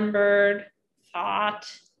 remembered, thought,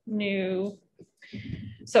 knew.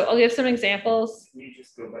 So I'll give some examples. Can you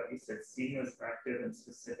just go back? You said scene was active and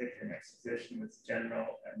specific, and exposition was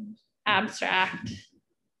general and abstract,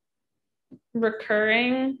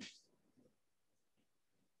 recurring,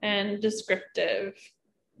 and descriptive.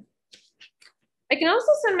 I can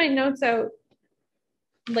also send my notes out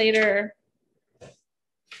later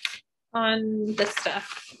on this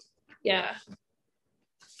stuff. Yeah.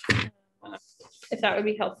 If that would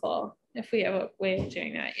be helpful, if we have a way of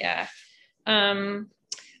doing that, yeah.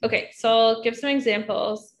 Okay, so I'll give some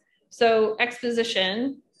examples. So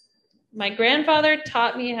exposition, my grandfather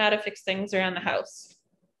taught me how to fix things around the house.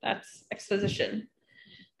 That's exposition.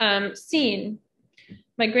 Scene,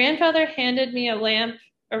 my grandfather handed me a lamp,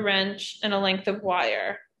 a wrench, and a length of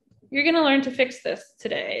wire. You're gonna learn to fix this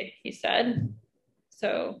today, he said.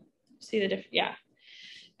 So see the difference, yeah.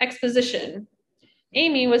 Exposition,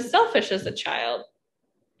 Amy was selfish as a child.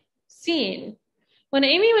 Scene, When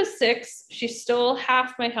Amy was 6, she stole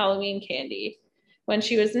half my Halloween candy. When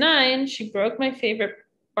she was 9, she broke my favorite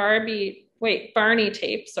Barney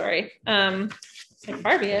tape, sorry. It's like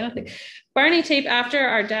Barbie, I don't think. Barney tape after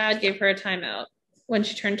our dad gave her a timeout. When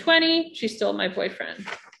she turned 20, she stole my boyfriend.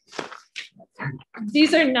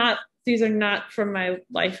 These are not from my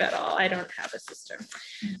life at all. I don't have a sister.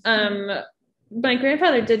 My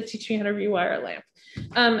grandfather did teach me how to rewire a lamp.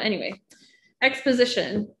 Anyway,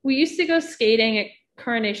 exposition. We used to go skating at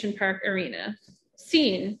Coronation Park Arena.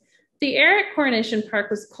 Scene. The air at Coronation Park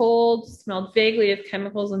was cold, smelled vaguely of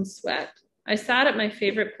chemicals and sweat. I sat at my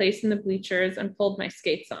favorite place in the bleachers and pulled my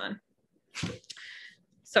skates on.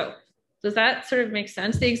 So, does that sort of make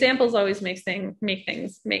sense? The examples always make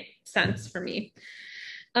things make sense for me.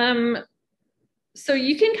 So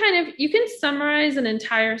you can summarize an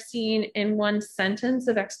entire scene in one sentence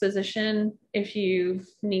of exposition if you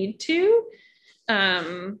need to.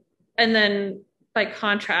 And then by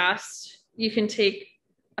contrast, you can take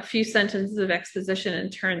a few sentences of exposition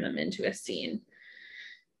and turn them into a scene.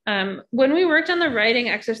 When we worked on the writing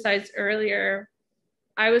exercise earlier,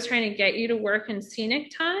 I was trying to get you to work in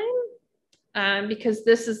scenic time because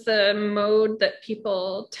this is the mode that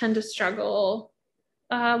people tend to struggle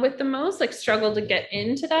with the most, like struggle to get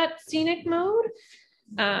into that scenic mode.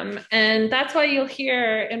 And that's why you'll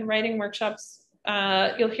hear in writing workshops,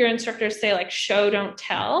 you'll hear instructors say like show, don't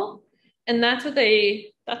tell. And that's what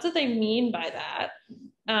they mean by that.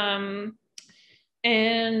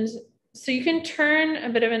 And so you can turn a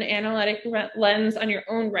bit of an analytic lens on your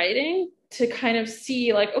own writing to kind of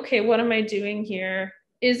see like, okay, what am I doing here?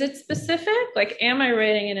 Is it specific? Like, am I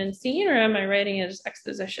writing it in scene or am I writing it as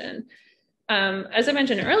exposition? As I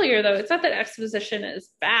mentioned earlier, though, it's not that exposition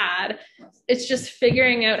is bad. It's just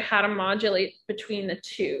figuring out how to modulate between the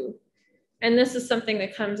two. And this is something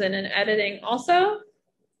that comes in editing. Also,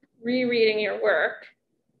 rereading your work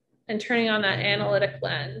and turning on that analytic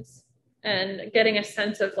lens and getting a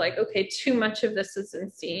sense of like, okay, too much of this is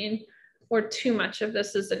in scene or too much of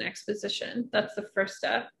this is in exposition. That's the first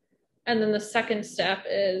step. And then the second step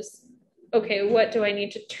is, okay, what do I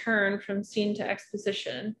need to turn from scene to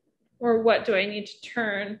exposition? Or what do I need to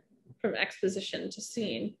turn from exposition to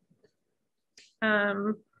scene?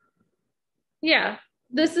 Yeah,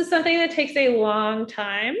 this is something that takes a long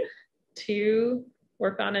time to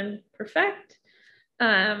work on and perfect.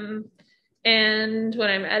 And when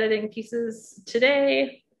I'm editing pieces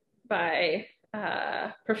today by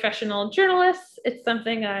professional journalists, it's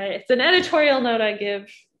something it's an editorial note I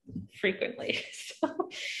give frequently. So,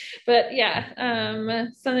 but yeah,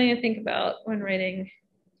 something to think about when writing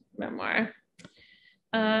memoir.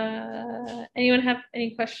 Anyone have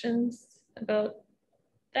any questions about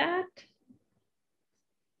that?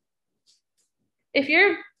 If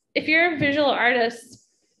you're a visual artist,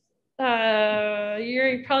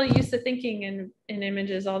 you're probably used to thinking in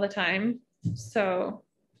images all the time. So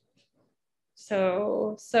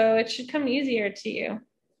it should come easier to you.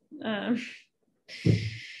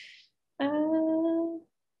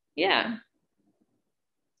 Yeah.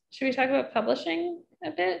 Should we talk about publishing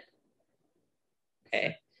a bit?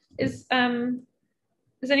 Okay. Is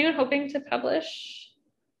anyone hoping to publish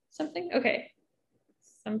something? Okay.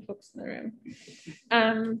 Some folks in the room.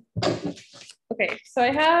 Okay, so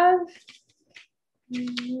I have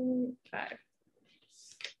 5.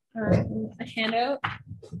 A handout.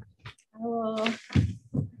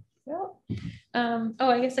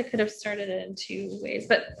 I guess I could have started it in 2 ways,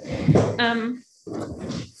 but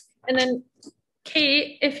and then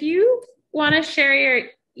Kate, if you want to share your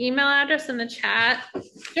email address in the chat,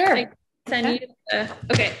 sure. I can send you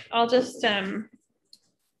okay, I'll just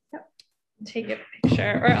take a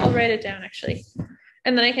picture, or I'll write it down actually,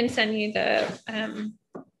 and then I can send you the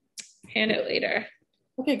handout later.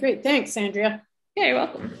 Okay, great. Thanks, Andrea. Yeah, you're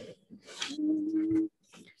welcome.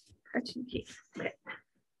 Cartoon piece. Okay.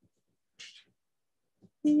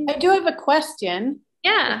 I do have a question.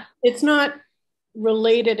 Yeah. It's not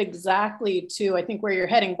related exactly to, I think, where you're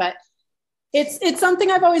heading, but it's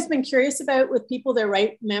something I've always been curious about with people that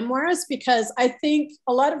write memoirs, because I think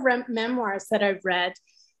a lot of memoirs that I've read,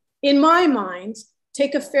 in my mind,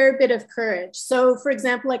 take a fair bit of courage. So for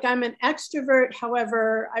example, like I'm an extrovert,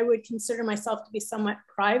 however, I would consider myself to be somewhat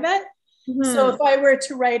private. Mm-hmm. So if I were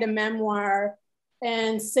to write a memoir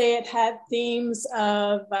and say it had themes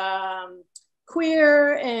of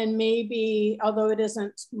queer and maybe, although it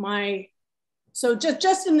isn't my, so just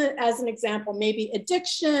as an example, maybe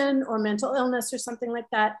addiction or mental illness or something like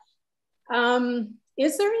that.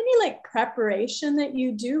 Is there any like preparation that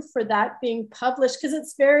you do for that being published? Because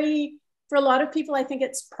it's very, for a lot of people, I think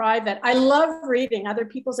it's private. I love reading other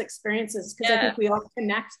people's experiences because I think we all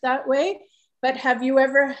connect that way. but have you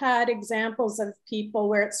ever had examples of people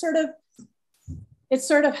where it sort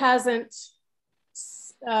of hasn't,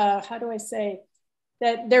 how do I say,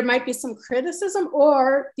 that there might be some criticism,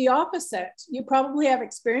 or the opposite? You probably have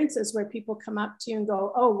experiences where people come up to you and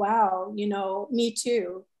go, oh, wow, you know, me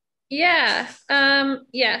too. Yeah.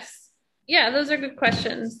 Yes. Yeah, those are good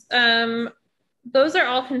questions. Those are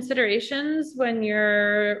all considerations when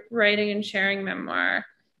you're writing and sharing memoir.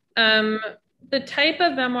 The type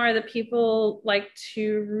of memoir that people like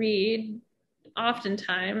to read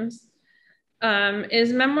oftentimes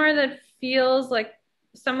is memoir that feels like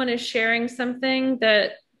someone is sharing something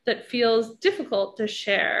that feels difficult to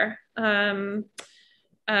share. I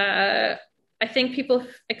think people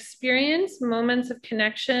experience moments of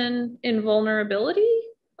connection in vulnerability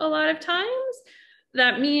a lot of times.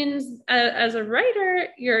 That means as a writer,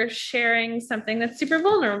 you're sharing something that's super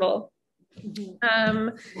vulnerable.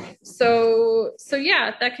 So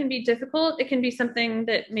yeah, that can be difficult. It can be something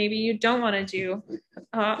that maybe you don't want to do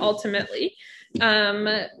ultimately.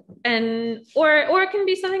 Or it can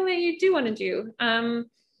be something that you do want to do. And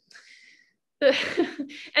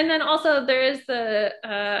then also there is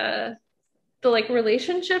the like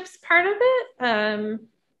relationships part of it.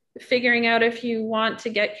 Figuring out if you want to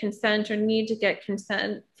get consent or need to get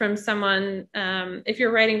consent from someone. If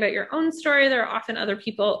you're writing about your own story, there are often other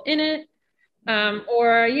people in it.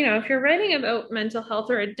 Or, you know, if you're writing about mental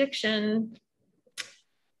health or addiction,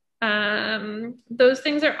 those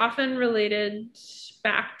things are often related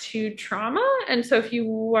back to trauma. And so if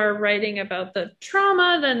you are writing about the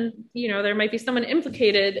trauma, then, you know, there might be someone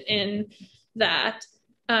implicated in that.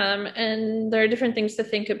 And there are different things to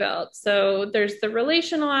think about. So there's the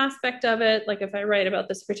relational aspect of it. Like if I write about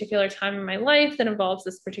this particular time in my life that involves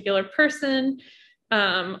this particular person,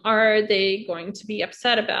 are they going to be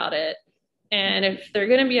upset about it? And if they're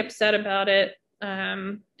going to be upset about it,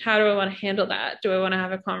 how do I want to handle that? Do I want to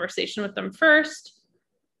have a conversation with them first?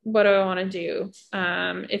 What do I want to do?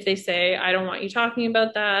 If they say, I don't want you talking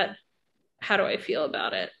about that, how do I feel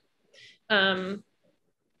about it?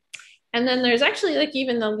 And then there's actually like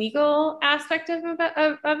even the legal aspect of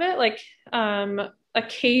it. Like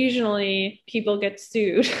occasionally people get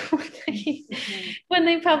sued when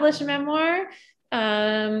they publish a memoir.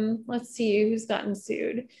 Let's see who's gotten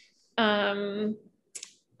sued. Evelyn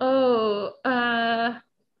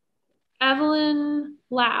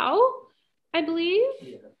Lau, I believe.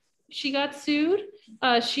 Yeah. She got sued.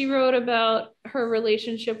 She wrote about her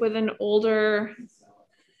relationship with an older,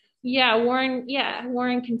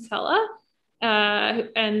 Warren Kinsella.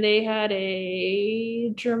 And they had a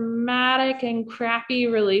dramatic and crappy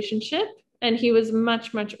relationship. And he was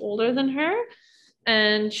much, much older than her.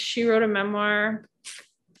 And she wrote a memoir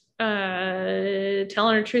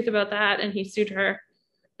telling her truth about that, and he sued her.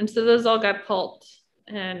 And so those all got pulped.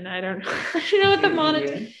 And I don't know, what the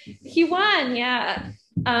monitor. He won, yeah.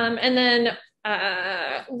 And then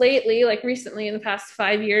lately, like recently in the past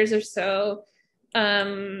 5 years or so,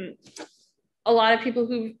 a lot of people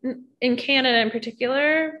who in Canada in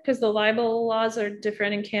particular, because the libel laws are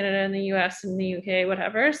different in Canada and the US and the UK,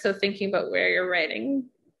 whatever. So thinking about where you're writing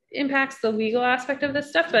impacts the legal aspect of this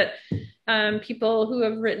stuff. But people who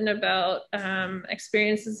have written about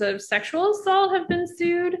experiences of sexual assault have been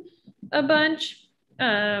sued a bunch.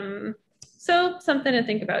 So something to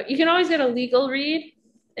think about. You can always get a legal read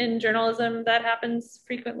in journalism. That happens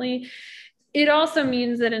frequently. It also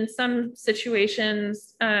means that in some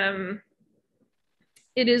situations, it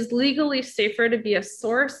is legally safer to be a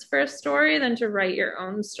source for a story than to write your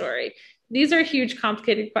own story. These are huge,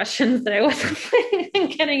 complicated questions that I wasn't planning on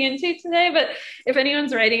getting into today, but if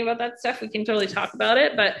anyone's writing about that stuff, we can totally talk about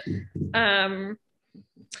it.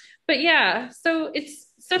 But yeah, so it's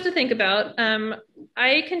stuff to think about.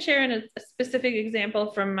 I can share a specific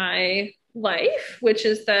example from my life, which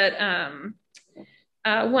is that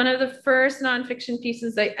one of the first nonfiction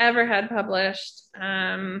pieces I ever had published,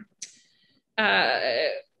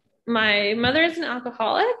 my mother is an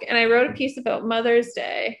alcoholic, and I wrote a piece about Mother's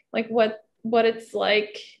Day, like what it's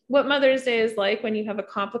like, what Mother's Day is like when you have a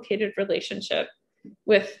complicated relationship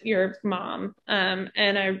with your mom.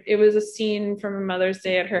 It was a scene from a Mother's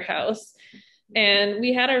Day at her house, and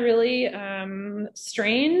we had a really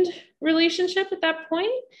strained relationship at that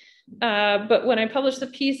point. But when I published the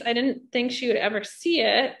piece, I didn't think she would ever see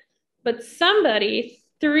it, but somebody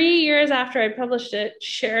 3 years after I published it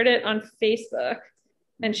shared it on Facebook,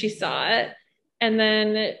 and she saw it, and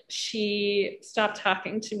then she stopped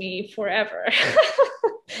talking to me forever.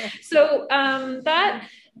 So that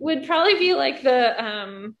would probably be like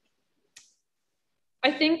the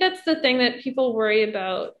I think that's the thing that people worry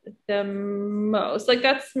about the most. Like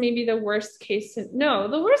that's maybe the worst case. No,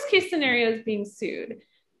 the worst case scenario is being sued.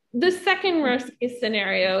 The second worst case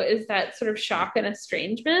scenario is that sort of shock and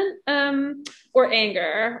estrangement, or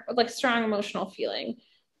anger, like strong emotional feeling,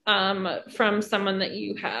 from someone that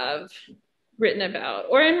you have written about.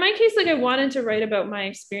 Or in my case, like I wanted to write about my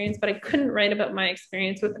experience, but I couldn't write about my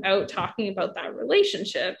experience without talking about that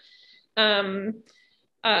relationship. And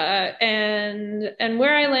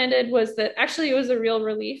where I landed was that actually it was a real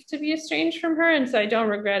relief to be estranged from her, and so I don't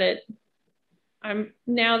regret it.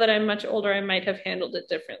 Now that I'm much older, I might have handled it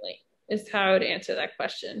differently, is how I would answer that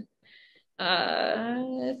question.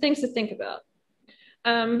 Things to think about.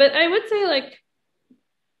 But I would say, like,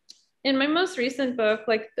 in my most recent book,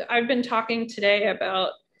 like I've been talking today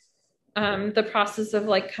about the process of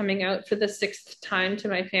like coming out for the 6th time to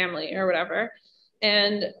my family or whatever.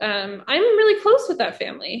 And I'm really close with that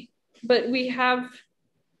family, but we have,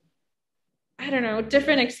 I don't know,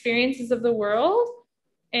 different experiences of the world.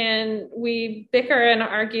 And we bicker and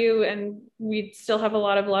argue, and we still have a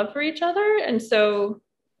lot of love for each other. And so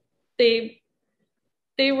they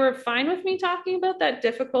were fine with me talking about that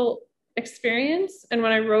difficult experience. And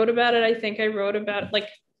when I wrote about it, I think I wrote about like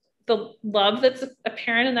the love that's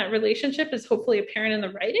apparent in that relationship is hopefully apparent in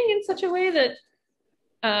the writing in such a way that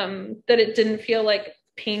that it didn't feel like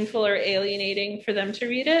painful or alienating for them to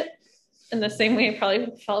read it, in the same way it probably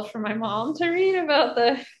felt for my mom to read about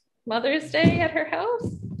the Mother's Day at her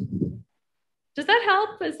house. Does that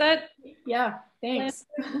help? Is that? Yeah, thanks.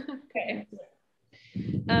 Okay.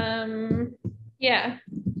 Yeah.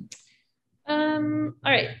 All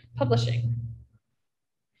right, publishing.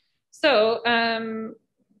 So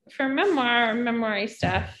for memoir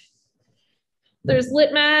stuff, there's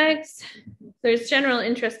lit mags, there's general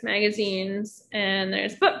interest magazines, and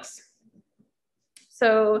there's books.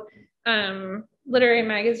 So literary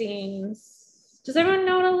magazines, does everyone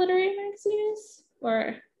know what a literary magazine is?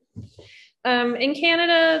 Or in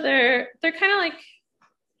Canada, they're kind of like,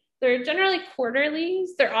 they're generally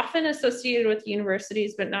quarterlies. They're often associated with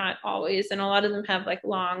universities, but not always. And a lot of them have like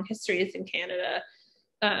long histories in Canada.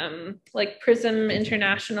 Like Prism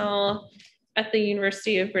International at the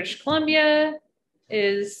University of British Columbia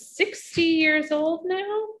is 60 years old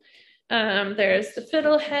now. There's the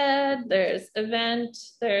Fiddlehead, there's Event,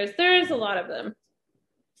 there's a lot of them.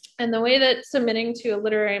 And the way that submitting to a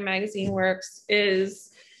literary magazine works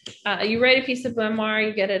is you write a piece of memoir,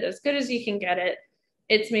 you get it as good as you can get it.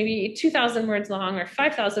 It's maybe 2,000 words long or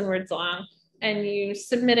 5,000 words long, and you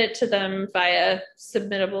submit it to them via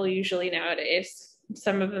Submittable usually nowadays.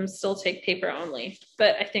 Some of them still take paper only,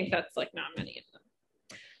 but I think that's like not many of them.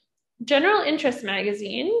 General interest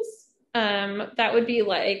magazines, that would be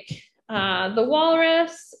like The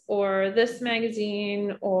Walrus or This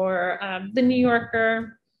Magazine or The New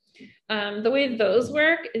Yorker. The way those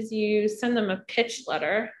work is you send them a pitch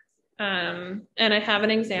letter. And I have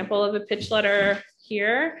an example of a pitch letter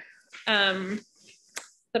here that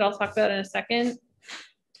I'll talk about in a second.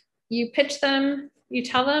 You pitch them, you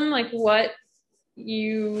tell them like what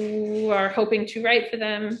you are hoping to write for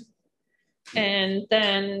them, and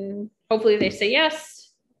then hopefully they say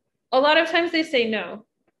yes. A lot of times they say no.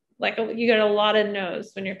 Like you get a lot of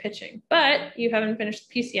no's when you're pitching, but you haven't finished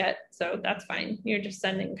the piece yet, so that's fine. You're just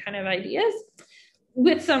sending kind of ideas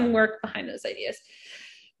with some work behind those ideas.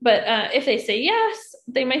 But if they say yes,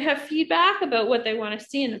 they might have feedback about what they want to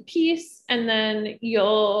see in the piece, and then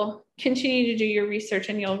you'll continue to do your research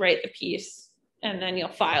and you'll write the piece, and then you'll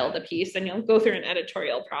file the piece, and you'll go through an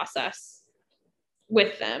editorial process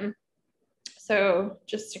with them. So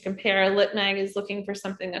just to compare, LitMag is looking for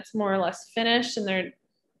something that's more or less finished, and they're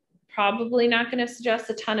probably not going to suggest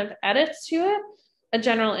a ton of edits to it. A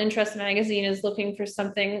general interest magazine is looking for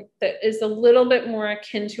something that is a little bit more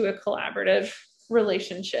akin to a collaborative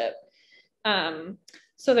relationship.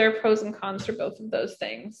 So there are pros and cons for both of those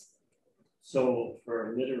things. So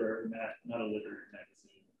for a literary, not a literary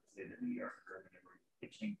magazine, say the New Yorker,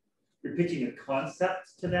 whenever you're pitching a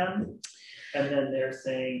concept to them, and then they're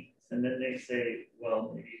saying, and then they say,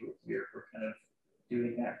 well, maybe we're kind of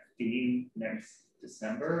doing that theme next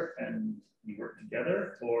December, and you work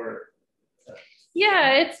together, or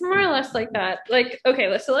yeah, it's more or less like that. Like,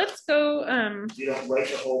 okay, so let's go. You don't write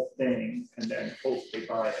the whole thing and then hope they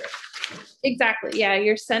buy it. Exactly. Yeah,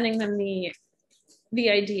 you're sending them the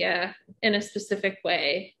idea in a specific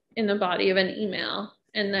way in the body of an email,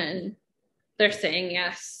 and then they're saying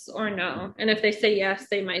yes or no. And if they say yes,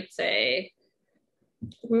 they might say,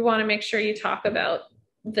 we want to make sure you talk about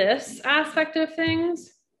this aspect of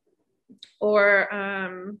things, or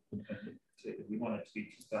we want it to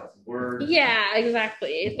be 2,000 words. Yeah,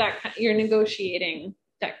 exactly. You're negotiating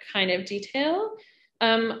that kind of detail.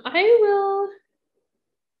 I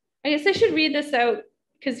guess I should read this out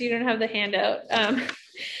because you don't have the handout.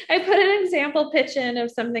 I put an example pitch in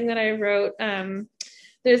of something that I wrote.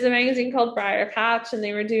 There's a magazine called Briar Patch, and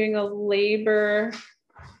they were doing a labor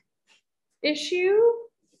issue.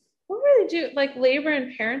 What were they doing? Like labor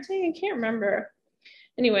and parenting? I can't remember.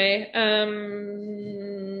 Anyway,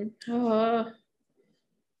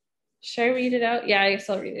 should I read it out? Yeah, I guess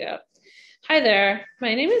I'll read it out. Hi there.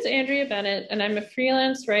 My name is Andrea Bennett, and I'm a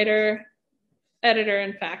freelance writer, editor,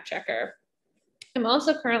 and fact checker. I'm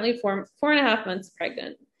also currently 4.5 months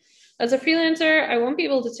pregnant. As a freelancer, I won't be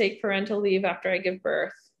able to take parental leave after I give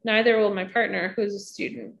birth. Neither will my partner, who is a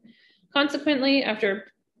student. Consequently, after a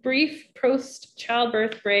brief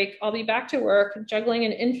post-childbirth break, I'll be back to work, juggling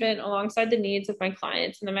an infant alongside the needs of my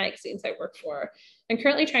clients and the magazines I work for. I'm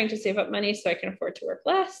currently trying to save up money so I can afford to work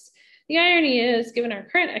less. The irony is, given our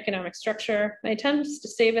current economic structure, my attempts to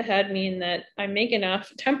save ahead mean that I make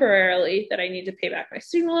enough temporarily that I need to pay back my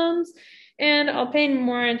student loans, and I'll pay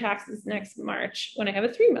more in taxes next March when I have a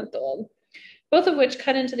 3-month-old, both of which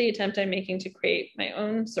cut into the attempt I'm making to create my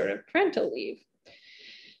own sort of parental leave.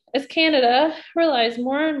 As Canada relies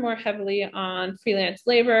more and more heavily on freelance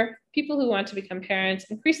labor, people who want to become parents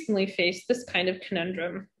increasingly face this kind of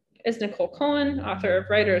conundrum. As Nicole Cohen, author of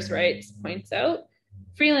Writers' Rights, points out,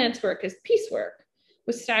 freelance work is piecework.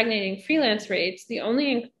 With stagnating freelance rates, the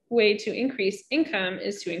only way to increase income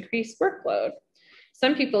is to increase workload.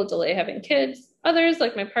 Some people delay having kids. Others,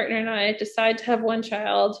 like my partner and I, decide to have one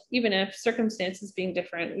child, even if circumstances being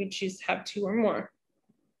different, we choose to have 2 or more.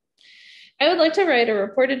 I would like to write a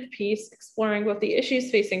reported piece exploring both the issues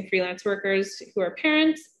facing freelance workers who are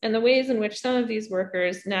parents and the ways in which some of these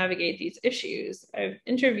workers navigate these issues. I've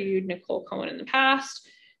interviewed Nicole Cohen in the past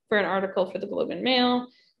for an article for the Globe and Mail.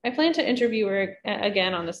 I plan to interview her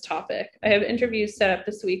again on this topic. I have interviews set up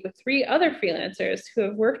this week with 3 other freelancers who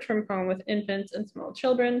have worked from home with infants and small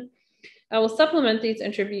children. I will supplement these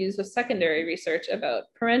interviews with secondary research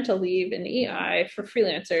about parental leave and EI for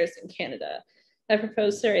freelancers in Canada. I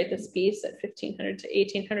propose to write this piece at 1,500 to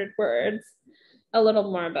 1,800 words. A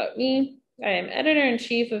little more about me. I am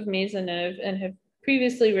editor-in-chief of Maisonneuve and have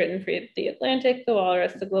previously written for The Atlantic, The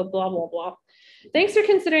Walrus, The Globe, blah, blah, blah. Thanks for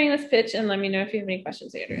considering this pitch, and let me know if you have any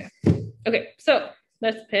questions, Andrea. Okay, so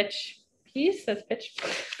that's pitch piece. That's pitch.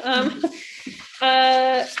 And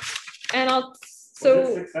Was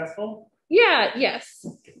it successful? Yeah, yes.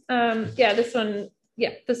 Yeah, this one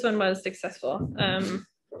was successful.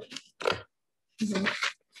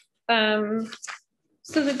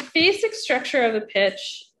 So the basic structure of a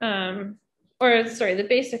pitch, the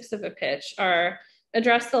basics of a pitch are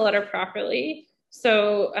address the letter properly.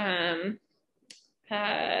 So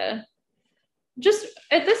just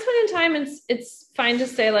at this point in time, it's fine to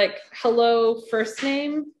say like hello first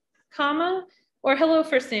name, comma, or hello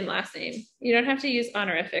first name, last name. You don't have to use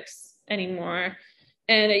honorifics anymore.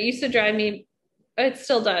 And it used to drive me, it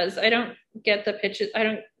still does. I don't get the pitches. I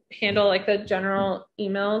don't handle like the general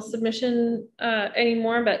email submission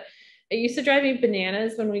anymore, but it used to drive me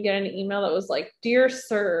bananas when we get an email that was like, dear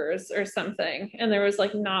sirs or something. And there was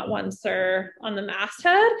like not one sir on the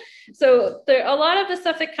masthead. So a lot of the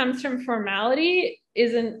stuff that comes from formality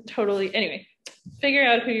isn't totally, anyway, figure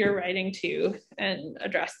out who you're writing to and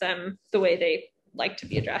address them the way they like to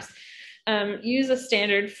be addressed. Use a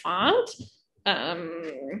standard font.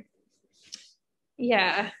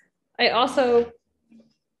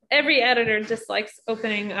 Every editor dislikes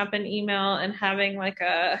opening up an email and having like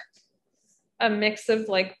a mix of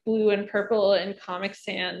like blue and purple and Comic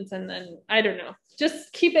Sans, and then I don't know,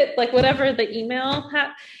 just keep it like whatever the email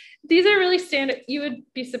these are really standard. You would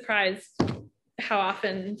be surprised how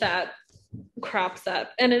often that crops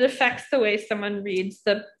up, and it affects the way someone reads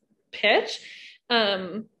the pitch.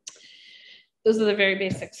 Those are the very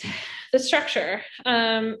basics. The structure,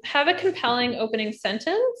 have a compelling opening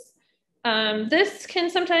sentence. This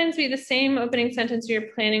can sometimes be the same opening sentence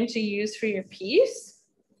you're planning to use for your piece.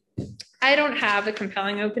 I don't have a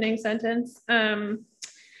compelling opening sentence.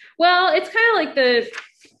 Well, it's kind of like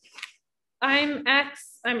I'm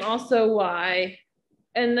X, I'm also Y.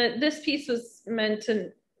 And this piece was meant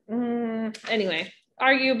to, anyway,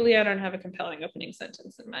 arguably I don't have a compelling opening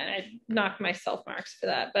sentence in mind. I knock myself marks for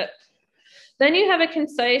that. But then you have a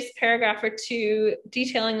concise paragraph or 2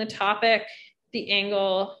 detailing the topic, the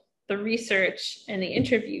angle, the research, and the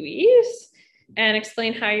interviewees, and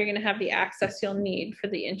explain how you're going to have the access you'll need for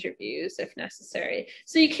the interviews if necessary.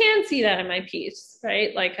 So you can see that in my piece,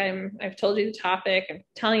 right? Like I've told you the topic, I'm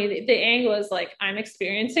telling you the angle is like, I'm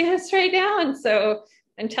experiencing this right now. And so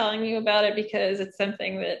I'm telling you about it because it's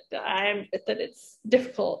something that it's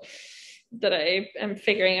difficult, that I am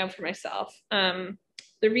figuring out for myself. The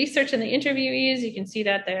research and the interviewees, you can see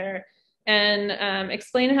that there, and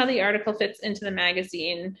explain how the article fits into the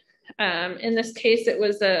magazine. In this case, it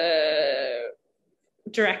was a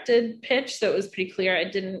directed pitch, so it was pretty clear I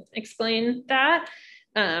didn't explain that.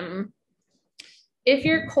 If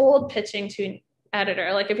you're cold pitching to an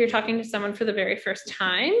editor, like if you're talking to someone for the very first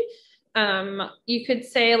time, you could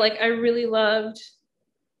say, like, I really loved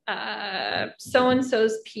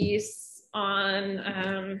so-and-so's piece on,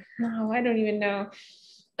 I don't even know,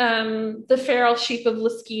 the feral sheep of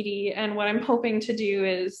Lasqueti, and what I'm hoping to do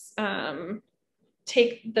is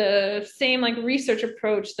take the same like research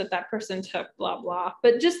approach that person took, blah blah,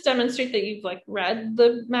 but just demonstrate that you've like read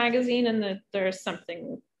the magazine and that there's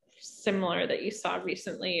something similar that you saw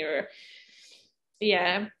recently, or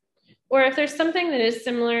yeah, or if there's something that is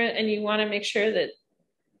similar and you want to make sure that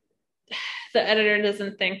the editor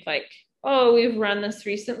doesn't think like, oh, we've run this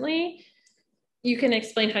recently, you can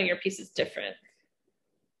explain how your piece is different.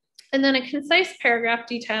 And then a concise paragraph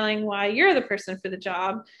detailing why you're the person for the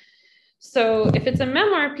job. So if it's a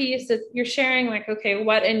memoir piece, you're sharing like, okay,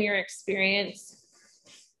 what in your experience,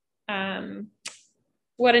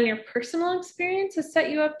 what in your personal experience has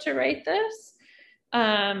set you up to write this?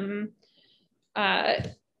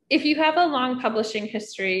 If you have a long publishing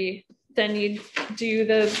history, then you do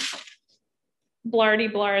the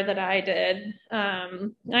blardy blar that I did.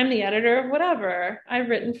 I'm the editor of whatever. I've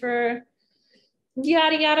written for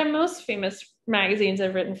yada yada, most famous magazines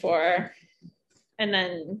I've written for. And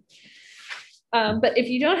then, but if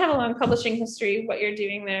you don't have a long publishing history, what you're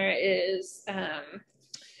doing there is,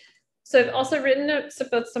 so I've also written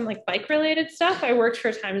about some like bike related stuff. I worked for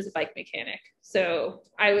a time as a bike mechanic. So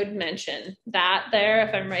I would mention that there.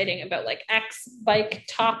 If I'm writing about like X bike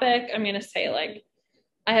topic, I'm going to say like,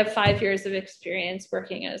 I have 5 years of experience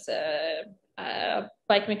working as a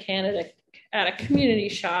bike mechanic at a community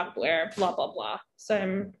shop where blah, blah, blah. So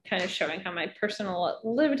I'm kind of showing how my personal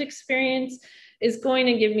lived experience is going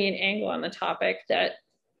to give me an angle on the topic that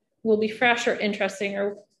will be fresh or interesting,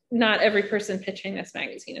 or not every person pitching this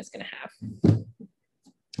magazine is going to have.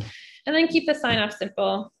 And then keep the sign off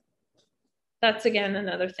simple. That's again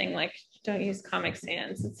another thing, like don't use Comic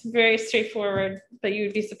Sans. It's very straightforward, but you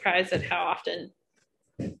would be surprised at how often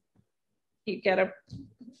you get a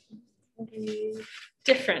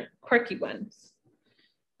different quirky ones.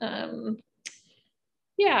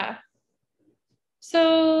 Yeah.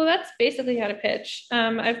 So that's basically how to pitch.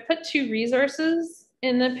 I've put 2 resources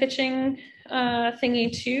in the pitching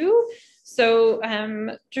thingy too. So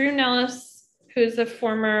Drew Nellis, who's a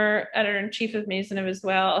former editor-in-chief of Maisonneuve as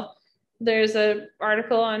well, there's an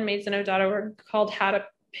article on maisonneuve.org called How to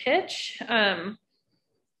Pitch, and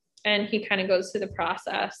he kind of goes through the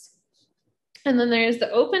process. And then there's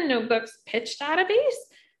the Open Notebooks Pitch Database.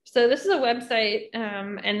 So this is a website,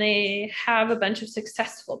 and they have a bunch of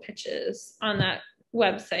successful pitches on that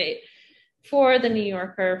website for the New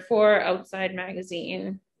Yorker, for Outside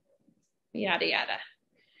Magazine, yada, yada.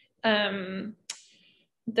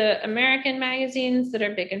 The American magazines that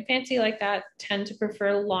are big and fancy like that tend to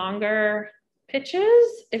prefer longer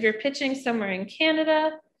pitches. If you're pitching somewhere in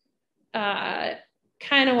Canada,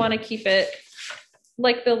 kind of want to keep it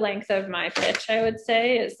like the length of my pitch, I would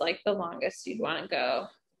say, is like the longest you'd want to go.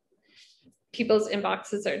 People's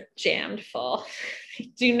inboxes are jammed full.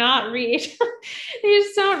 Do not read. They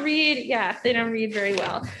just don't read. Yeah, they don't read very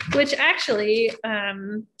well, which actually,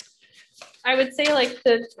 I would say like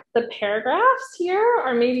the paragraphs here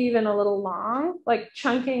are maybe even a little long, like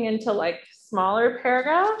chunking into like smaller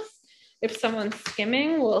paragraphs. If someone's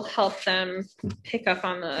skimming, will help them pick up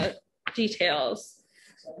on the details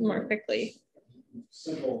more quickly.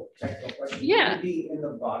 Simple technical question. Yeah. Would it be in the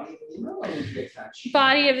body of the email or would it attach?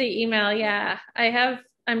 Body of the email, yeah.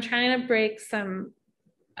 I'm trying to break some,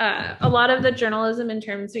 a lot of the journalism in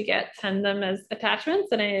terms we get, send them as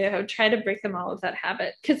attachments, and I try to break them all of that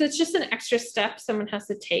habit, because it's just an extra step someone has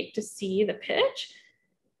to take to see the pitch.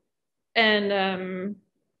 And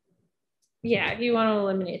yeah, you want to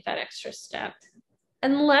eliminate that extra step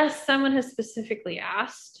unless someone has specifically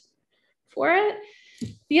asked for it.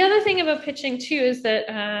 The other thing about pitching too is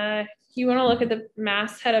that you want to look at the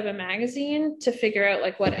masthead of a magazine to figure out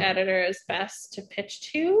like what editor is best to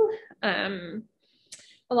pitch to.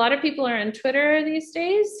 A lot of people are on Twitter these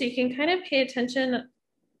days, so you can kind of pay attention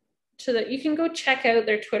to that. You can go check out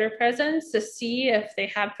their Twitter presence to see if they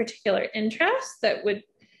have particular interests that would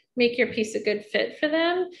make your piece a good fit for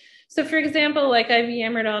them. So for example, like I've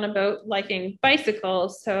yammered on about liking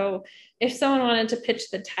bicycles. So if someone wanted to pitch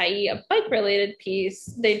the Tyee a bike related piece,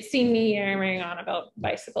 they'd see me yammering on about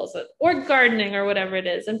bicycles or gardening or whatever it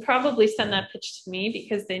is, and probably send that pitch to me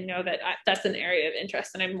because they know that that's an area of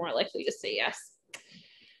interest and I'm more likely to say yes.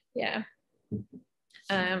 Yeah.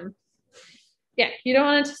 Yeah, you don't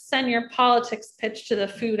want to send your politics pitch to the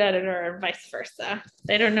food editor or vice versa.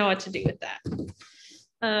 They don't know what to do with that.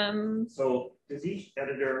 So does each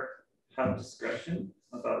editor have discretion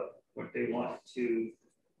about what they want to,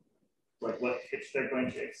 like what pitch they're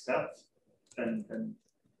going to accept, and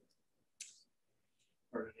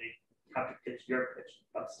or do they have to pitch your pitch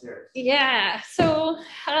upstairs? Yeah, so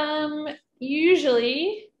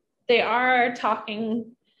usually they are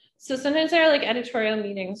talking. So sometimes there are like editorial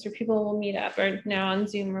meetings where people will meet up or now on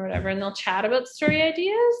Zoom or whatever, and they'll chat about story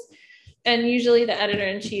ideas. And usually the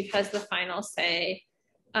editor-in-chief has the final say.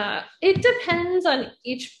 It depends on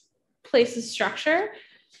each place's structure,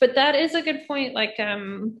 but that is a good point. Like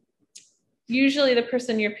usually the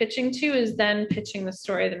person you're pitching to is then pitching the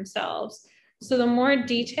story themselves. So the more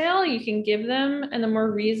detail you can give them and the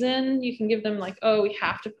more reason you can give them, like, oh, we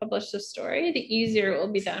have to publish the story, the easier it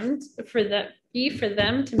will be for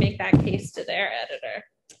them to make that case to their editor.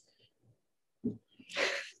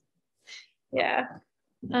 Yeah.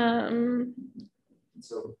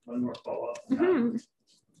 So one more follow-up. Mm-hmm.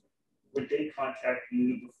 Would they contact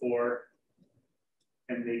you before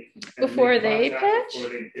before they pitch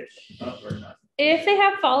up or not? If they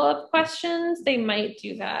have follow-up questions, they might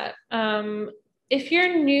do that. If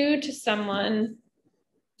you're new to someone,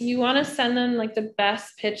 you want to send them like the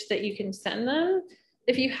best pitch that you can send them.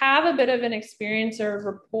 If you have a bit of an experience or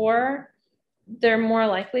rapport, they're more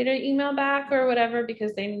likely to email back or whatever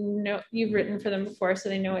because they know you've written for them before, so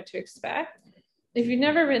they know what to expect. If you've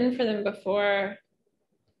never written for them before,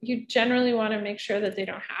 you generally want to make sure that they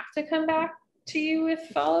don't have to come back to you with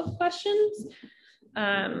follow-up questions.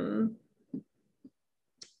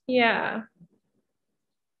 Yeah.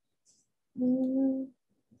 Anyone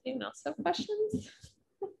else have questions?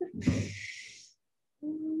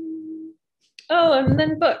 Oh, and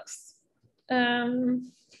then books.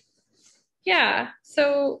 Yeah,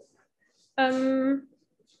 so is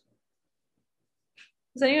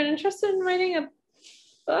anyone interested in writing a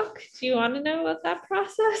book? Do you want to know about that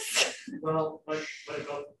process? Well, what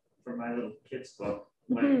about for my little kid's book?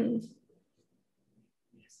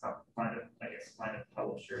 Find a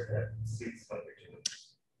publisher that suits what they're doing.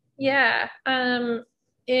 Yeah.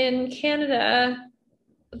 In Canada,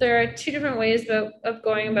 there are two different ways of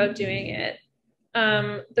going about doing it.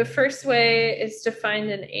 The first way is to find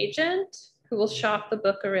an agent who will shop the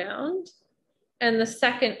book around. And the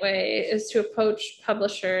second way is to approach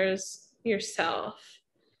publishers yourself.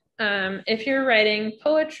 If you're writing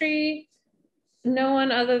poetry, no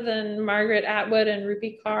one other than Margaret Atwood and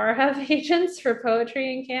Rupi Kaur have agents for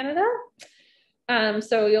poetry in Canada.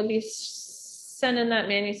 So you'll be sending that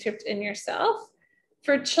manuscript in yourself.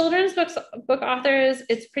 For children's book authors,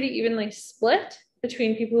 it's pretty evenly split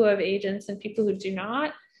between people who have agents and people who do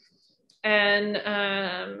not.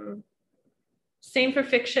 And same for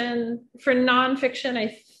fiction. For nonfiction,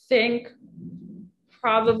 I think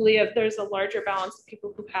probably there's a larger balance of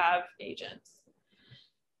people who have agents.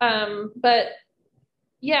 But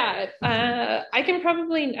yeah, I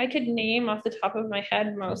could name off the top of my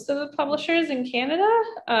head most of the publishers in Canada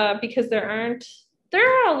because there are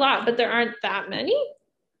a lot, but there aren't that many.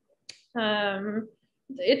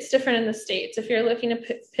 It's different in the States. If you're looking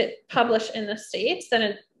to publish in the States,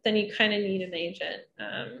 then you kind of need an agent.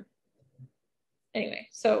 Anyway,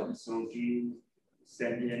 so do you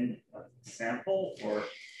send in a sample or?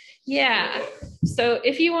 Yeah. So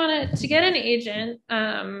if you want to get an agent,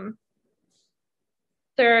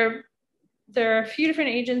 there are a few different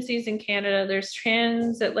agencies in Canada. There's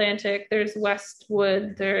Transatlantic, there's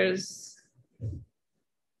Westwood,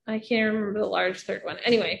 I can't remember the large third one.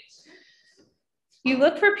 Anyway, you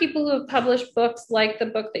look for people who have published books like the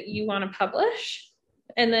book that you want to publish,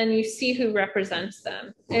 and then you see who represents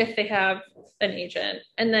them if they have an agent,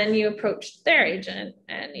 and then you approach their agent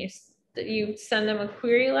and you send them a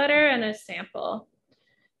query letter and a sample.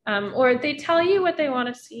 Or they tell you what they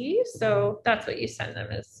want to see, so that's what you send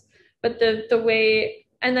them is. But the way,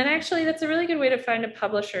 and then actually that's a really good way to find a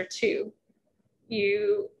publisher too.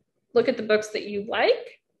 You look at the books that you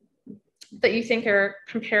like, that you think are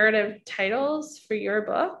comparative titles for your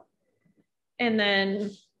book, and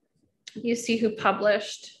then you see who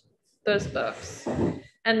published those books.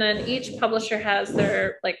 And then each publisher has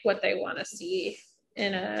their, like, what they want to see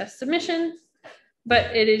in a submission,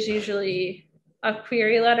 but it is usually a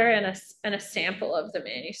query letter and a sample of the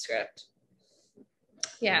manuscript.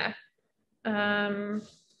 Yeah.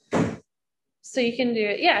 So you can do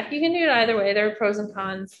it. Yeah, you can do it either way. There are pros and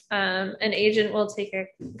cons. An agent will take a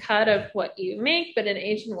cut of what you make, but an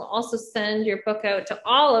agent will also send your book out to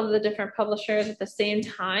all of the different publishers at the same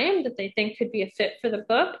time that they think could be a fit for the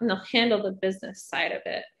book, and they'll handle the business side of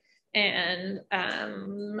it. And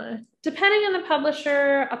depending on the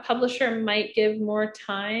publisher, a publisher might give more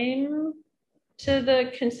time to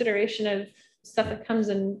the consideration of stuff that comes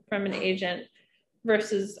in from an agent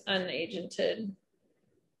versus unagented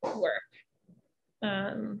work.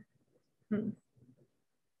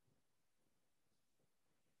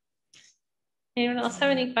 Anyone else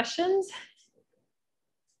have any questions?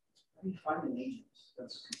 How do you find an agent?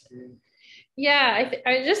 That's confusing. Yeah,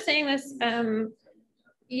 I was just saying this.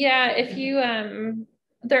 Yeah, if you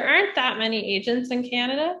there aren't that many agents in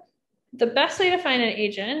Canada. The best way to find an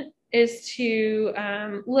agent is to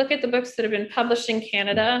look at the books that have been published in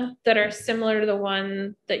Canada that are similar to the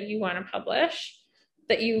one that you want to publish,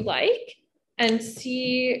 that you like, and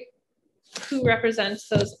see who represents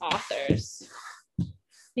those authors.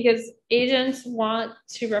 Because agents want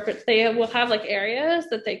to represent, they will have like areas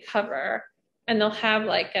that they cover, and they'll have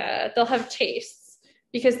like they'll have tastes,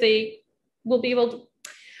 because they will be able to,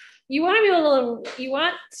 you want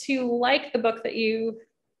to like the book that you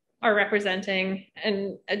are representing,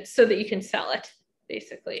 and so that you can sell it,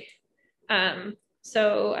 basically.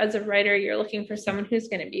 So as a writer, you're looking for someone who's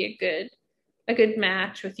going to be a good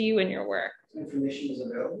match with you and your work. Information is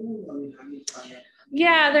available. I mean, how do you find that?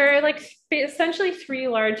 Yeah, there are like essentially 3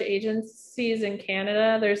 large agencies in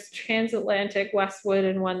Canada. There's Transatlantic, Westwood,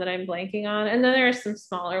 and one that I'm blanking on. And then there are some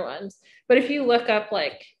smaller ones. But if you look up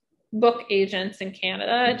like book agents in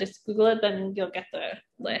Canada, just Google it, then you'll get the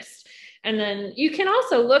list. And then you can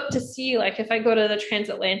also look to see, like, if I go to the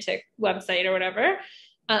Transatlantic website or whatever,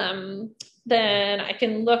 then I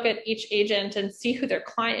can look at each agent and see who their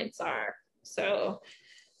clients are. So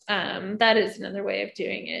that is another way of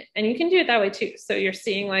doing it. And you can do it that way too. So you're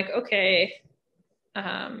seeing like, okay,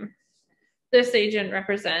 this agent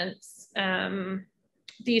represents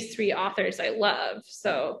these 3 authors I love.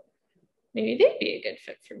 So maybe they'd be a good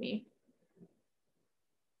fit for me.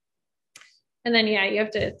 And then, yeah, you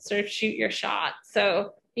have to sort of shoot your shot.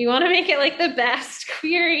 So you want to make it like the best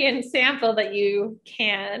query and sample that you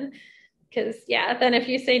can. Because, yeah, then if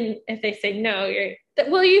they say no,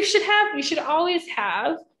 you should always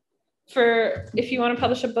have, for if you want to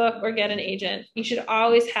publish a book or get an agent, you should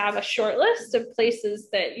always have a short list of places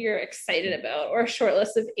that you're excited about, or a short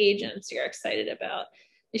list of agents you're excited about.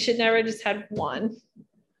 You should never just have one.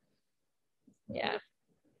 Yeah.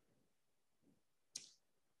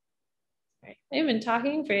 Right. I've been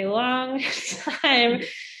talking for a long time.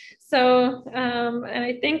 So, and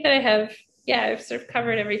I think that I've sort of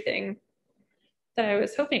covered everything that I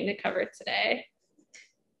was hoping to cover today.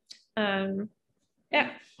 Yeah.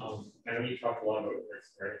 I know you talked a lot about your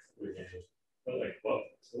experience with it, but like, what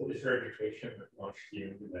was your education that launched you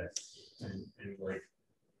into this? And like,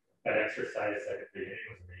 that exercise at the beginning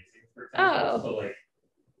was amazing, for example. Oh. So like,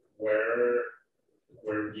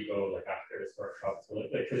 where would you go like after this workshop? So like,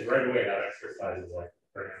 because right away that exercise is like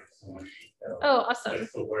bringing up so much detail. Oh, awesome. Like,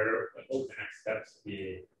 so what would the next steps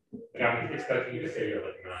be? Like, I'm expecting you to say you're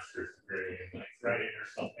like a master's degree in like writing or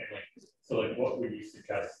something. Like, so like, what would you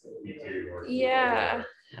suggest that we do? Yeah.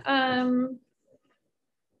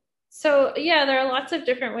 So yeah, there are lots of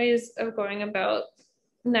different ways of going about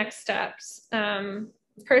next steps.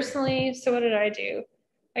 Personally, so what did I do?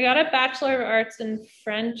 I got a Bachelor of Arts in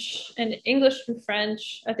French and English and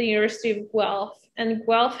French at the University of Guelph. And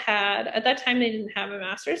Guelph had, at that time, they didn't have a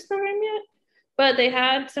master's program yet, but they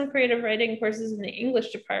had some creative writing courses in the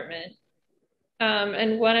English department.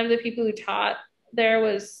 And one of the people who taught there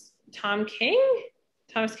was Thomas King,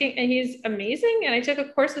 and he's amazing. And I took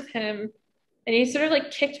a course with him, and he sort of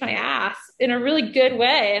like kicked my ass in a really good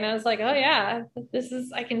way. And I was like, oh yeah,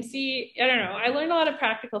 I can see, I don't know. I learned a lot of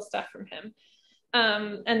practical stuff from him.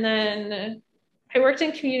 And then I worked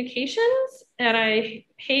in communications, and I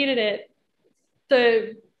hated it.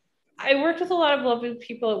 I worked with a lot of lovely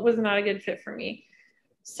people. It was not a good fit for me.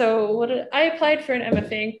 So I applied for an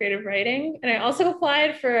MFA in creative writing, and I also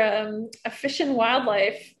applied for a fish and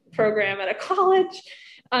wildlife program at a college.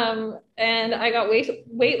 And I got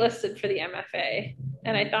waitlisted for the MFA,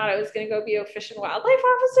 and I thought I was going to go be a fish and wildlife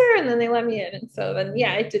officer, and then they let me in. And so then,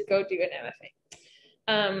 yeah, I did go do an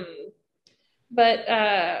MFA. But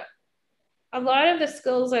a lot of the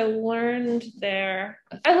skills I learned there,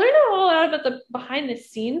 I learned a whole lot about the behind the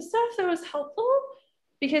scenes stuff that was helpful.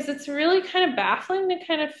 because it's really kind of baffling to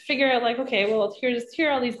kind of figure out like, okay, well, here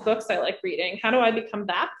are all these books I like reading. How do I become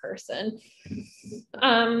that person?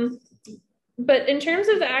 But in terms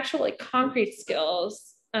of the actual like concrete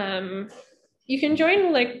skills, you can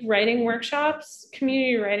join like writing workshops,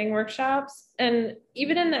 community writing workshops, and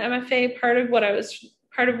even in the MFA, part of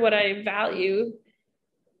what I value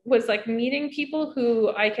was like meeting people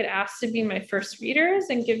who I could ask to be my first readers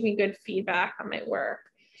and give me good feedback on my work.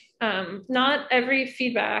 Not every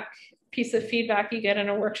piece of feedback you get in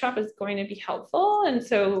a workshop is going to be helpful. And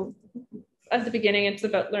so at the beginning, it's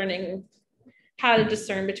about learning how to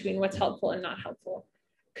discern between what's helpful and not helpful.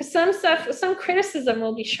 Because some criticism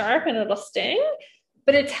will be sharp and it'll sting,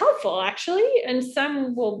 but it's helpful actually. And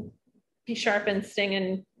some will be sharp and sting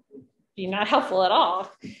and be not helpful at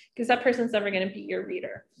all, because that person's never going to be your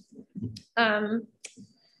reader.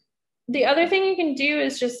 The other thing you can do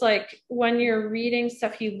is just like when you're reading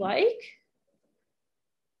stuff you like,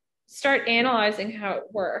 start analyzing how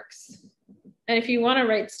it works. And if you want to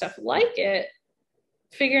write stuff like it,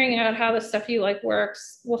 figuring out how the stuff you like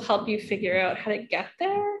works will help you figure out how to get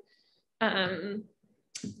there.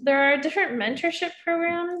 There are different mentorship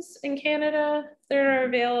programs in Canada that are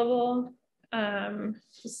available,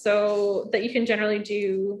 so that you can generally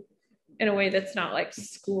do in a way that's not like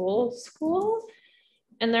school.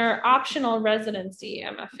 And there are optional residency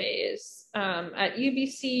MFAs at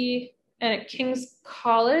UBC and at King's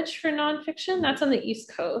College for nonfiction. That's on the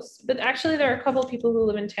East Coast. But actually there are a couple of people who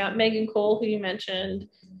live in town, Megan Cole, who you mentioned,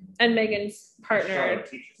 and Megan's partner,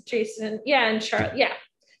 Jason. Yeah, and Charlotte. Yeah.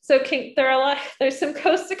 So there's some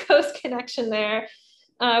coast to coast connection there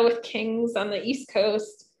with King's on the East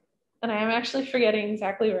Coast. And I'm actually forgetting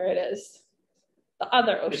exactly where it is. The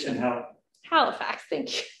other ocean. Halifax,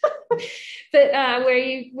 thank you. But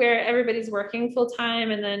where everybody's working full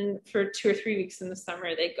time, and then for 2 or 3 weeks in the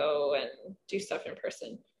summer they go and do stuff in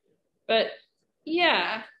person. But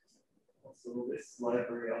yeah. Also, this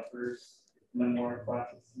library offers memoir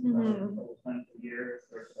classes a couple times a year.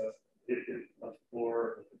 There's a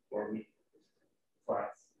 4-week class.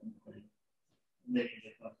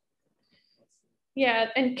 Yeah,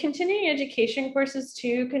 and continuing education courses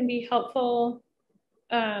too can be helpful,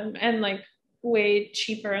 and like way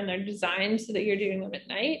cheaper, and they're designed so that you're doing them at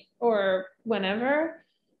night or whenever,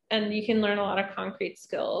 and you can learn a lot of concrete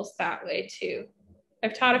skills that way too.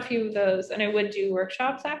 I've taught a few of those, and I would do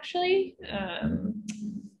workshops actually.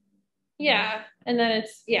 Yeah, and then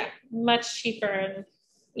it's much cheaper and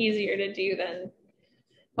easier to do than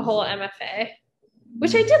a whole MFA,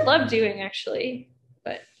 which I did love doing actually,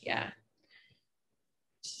 but yeah,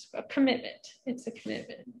 it's a commitment. It's a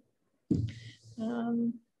commitment.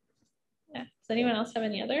 Yeah. Does anyone else have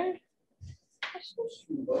any other questions?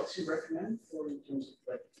 Books you recommend for in terms of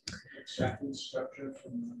like extracting structure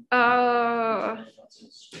from?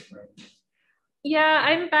 Yeah,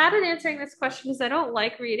 I'm bad at answering this question because I don't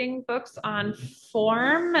like reading books on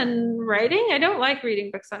form and writing. I don't like reading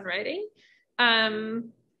books on writing.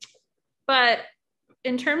 But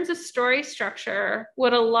in terms of story structure,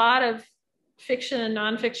 what a lot of fiction and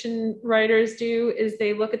nonfiction writers do is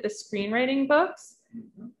they look at the screenwriting books.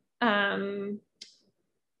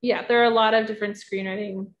 Yeah, there are a lot of different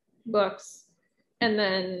screenwriting books. And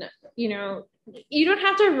then, you don't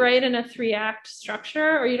have to write in a 3-act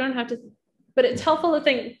structure, or you don't have to, but it's helpful to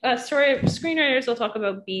think, screenwriters will talk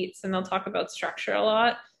about beats and they'll talk about structure a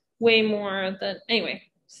lot, way more than, anyway,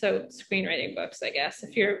 so screenwriting books, I guess,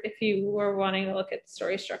 if you were wanting to look at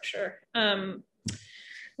story structure.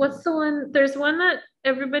 What's the one, there's one that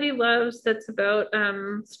everybody loves that's about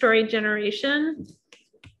story generation.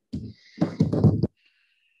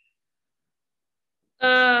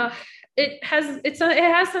 It has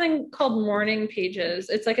something called Morning Pages.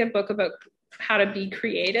 It's like a book about how to be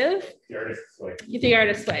creative. The Artist's Way. The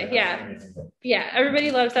Artist's Way, yeah. Yeah,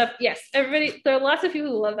 everybody loves that. Yes, there are lots of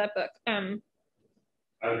people who love that book. I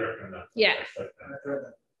would recommend that. Yeah.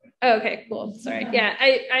 Oh, okay, cool. Sorry. Yeah,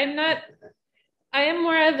 I am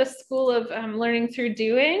more of the school of learning through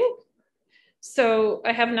doing. So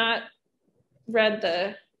I have not read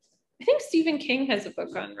I think Stephen King has a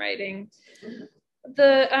book on writing.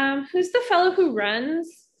 Who's the fellow who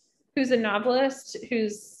runs, who's a novelist,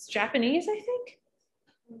 who's Japanese, I think?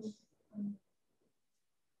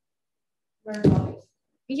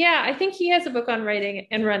 Yeah, I think he has a book on writing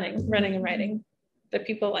and running and writing that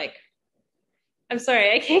people like. I'm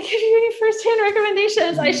sorry, I can't give you any first-hand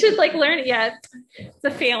recommendations. I should learn it yet. It's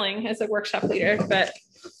a failing as a workshop leader, but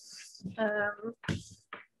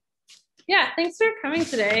yeah, thanks for coming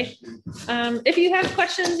today. If you have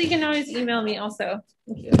questions, you can always email me also.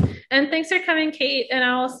 Thank you. And thanks for coming, Kate, and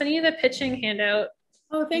I'll send you the pitching handout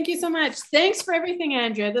Oh, thank you so much. Thanks for everything,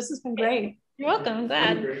 Andrea. This has been great. You're welcome. I'm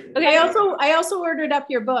glad. Okay. I also ordered up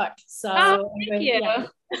your book. So thank you. Yeah.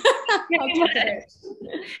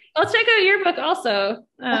 I'll check out your book also.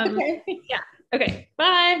 Okay. Yeah. Okay.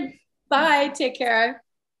 Bye. Bye. Take care.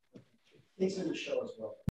 Thanks for the show as well.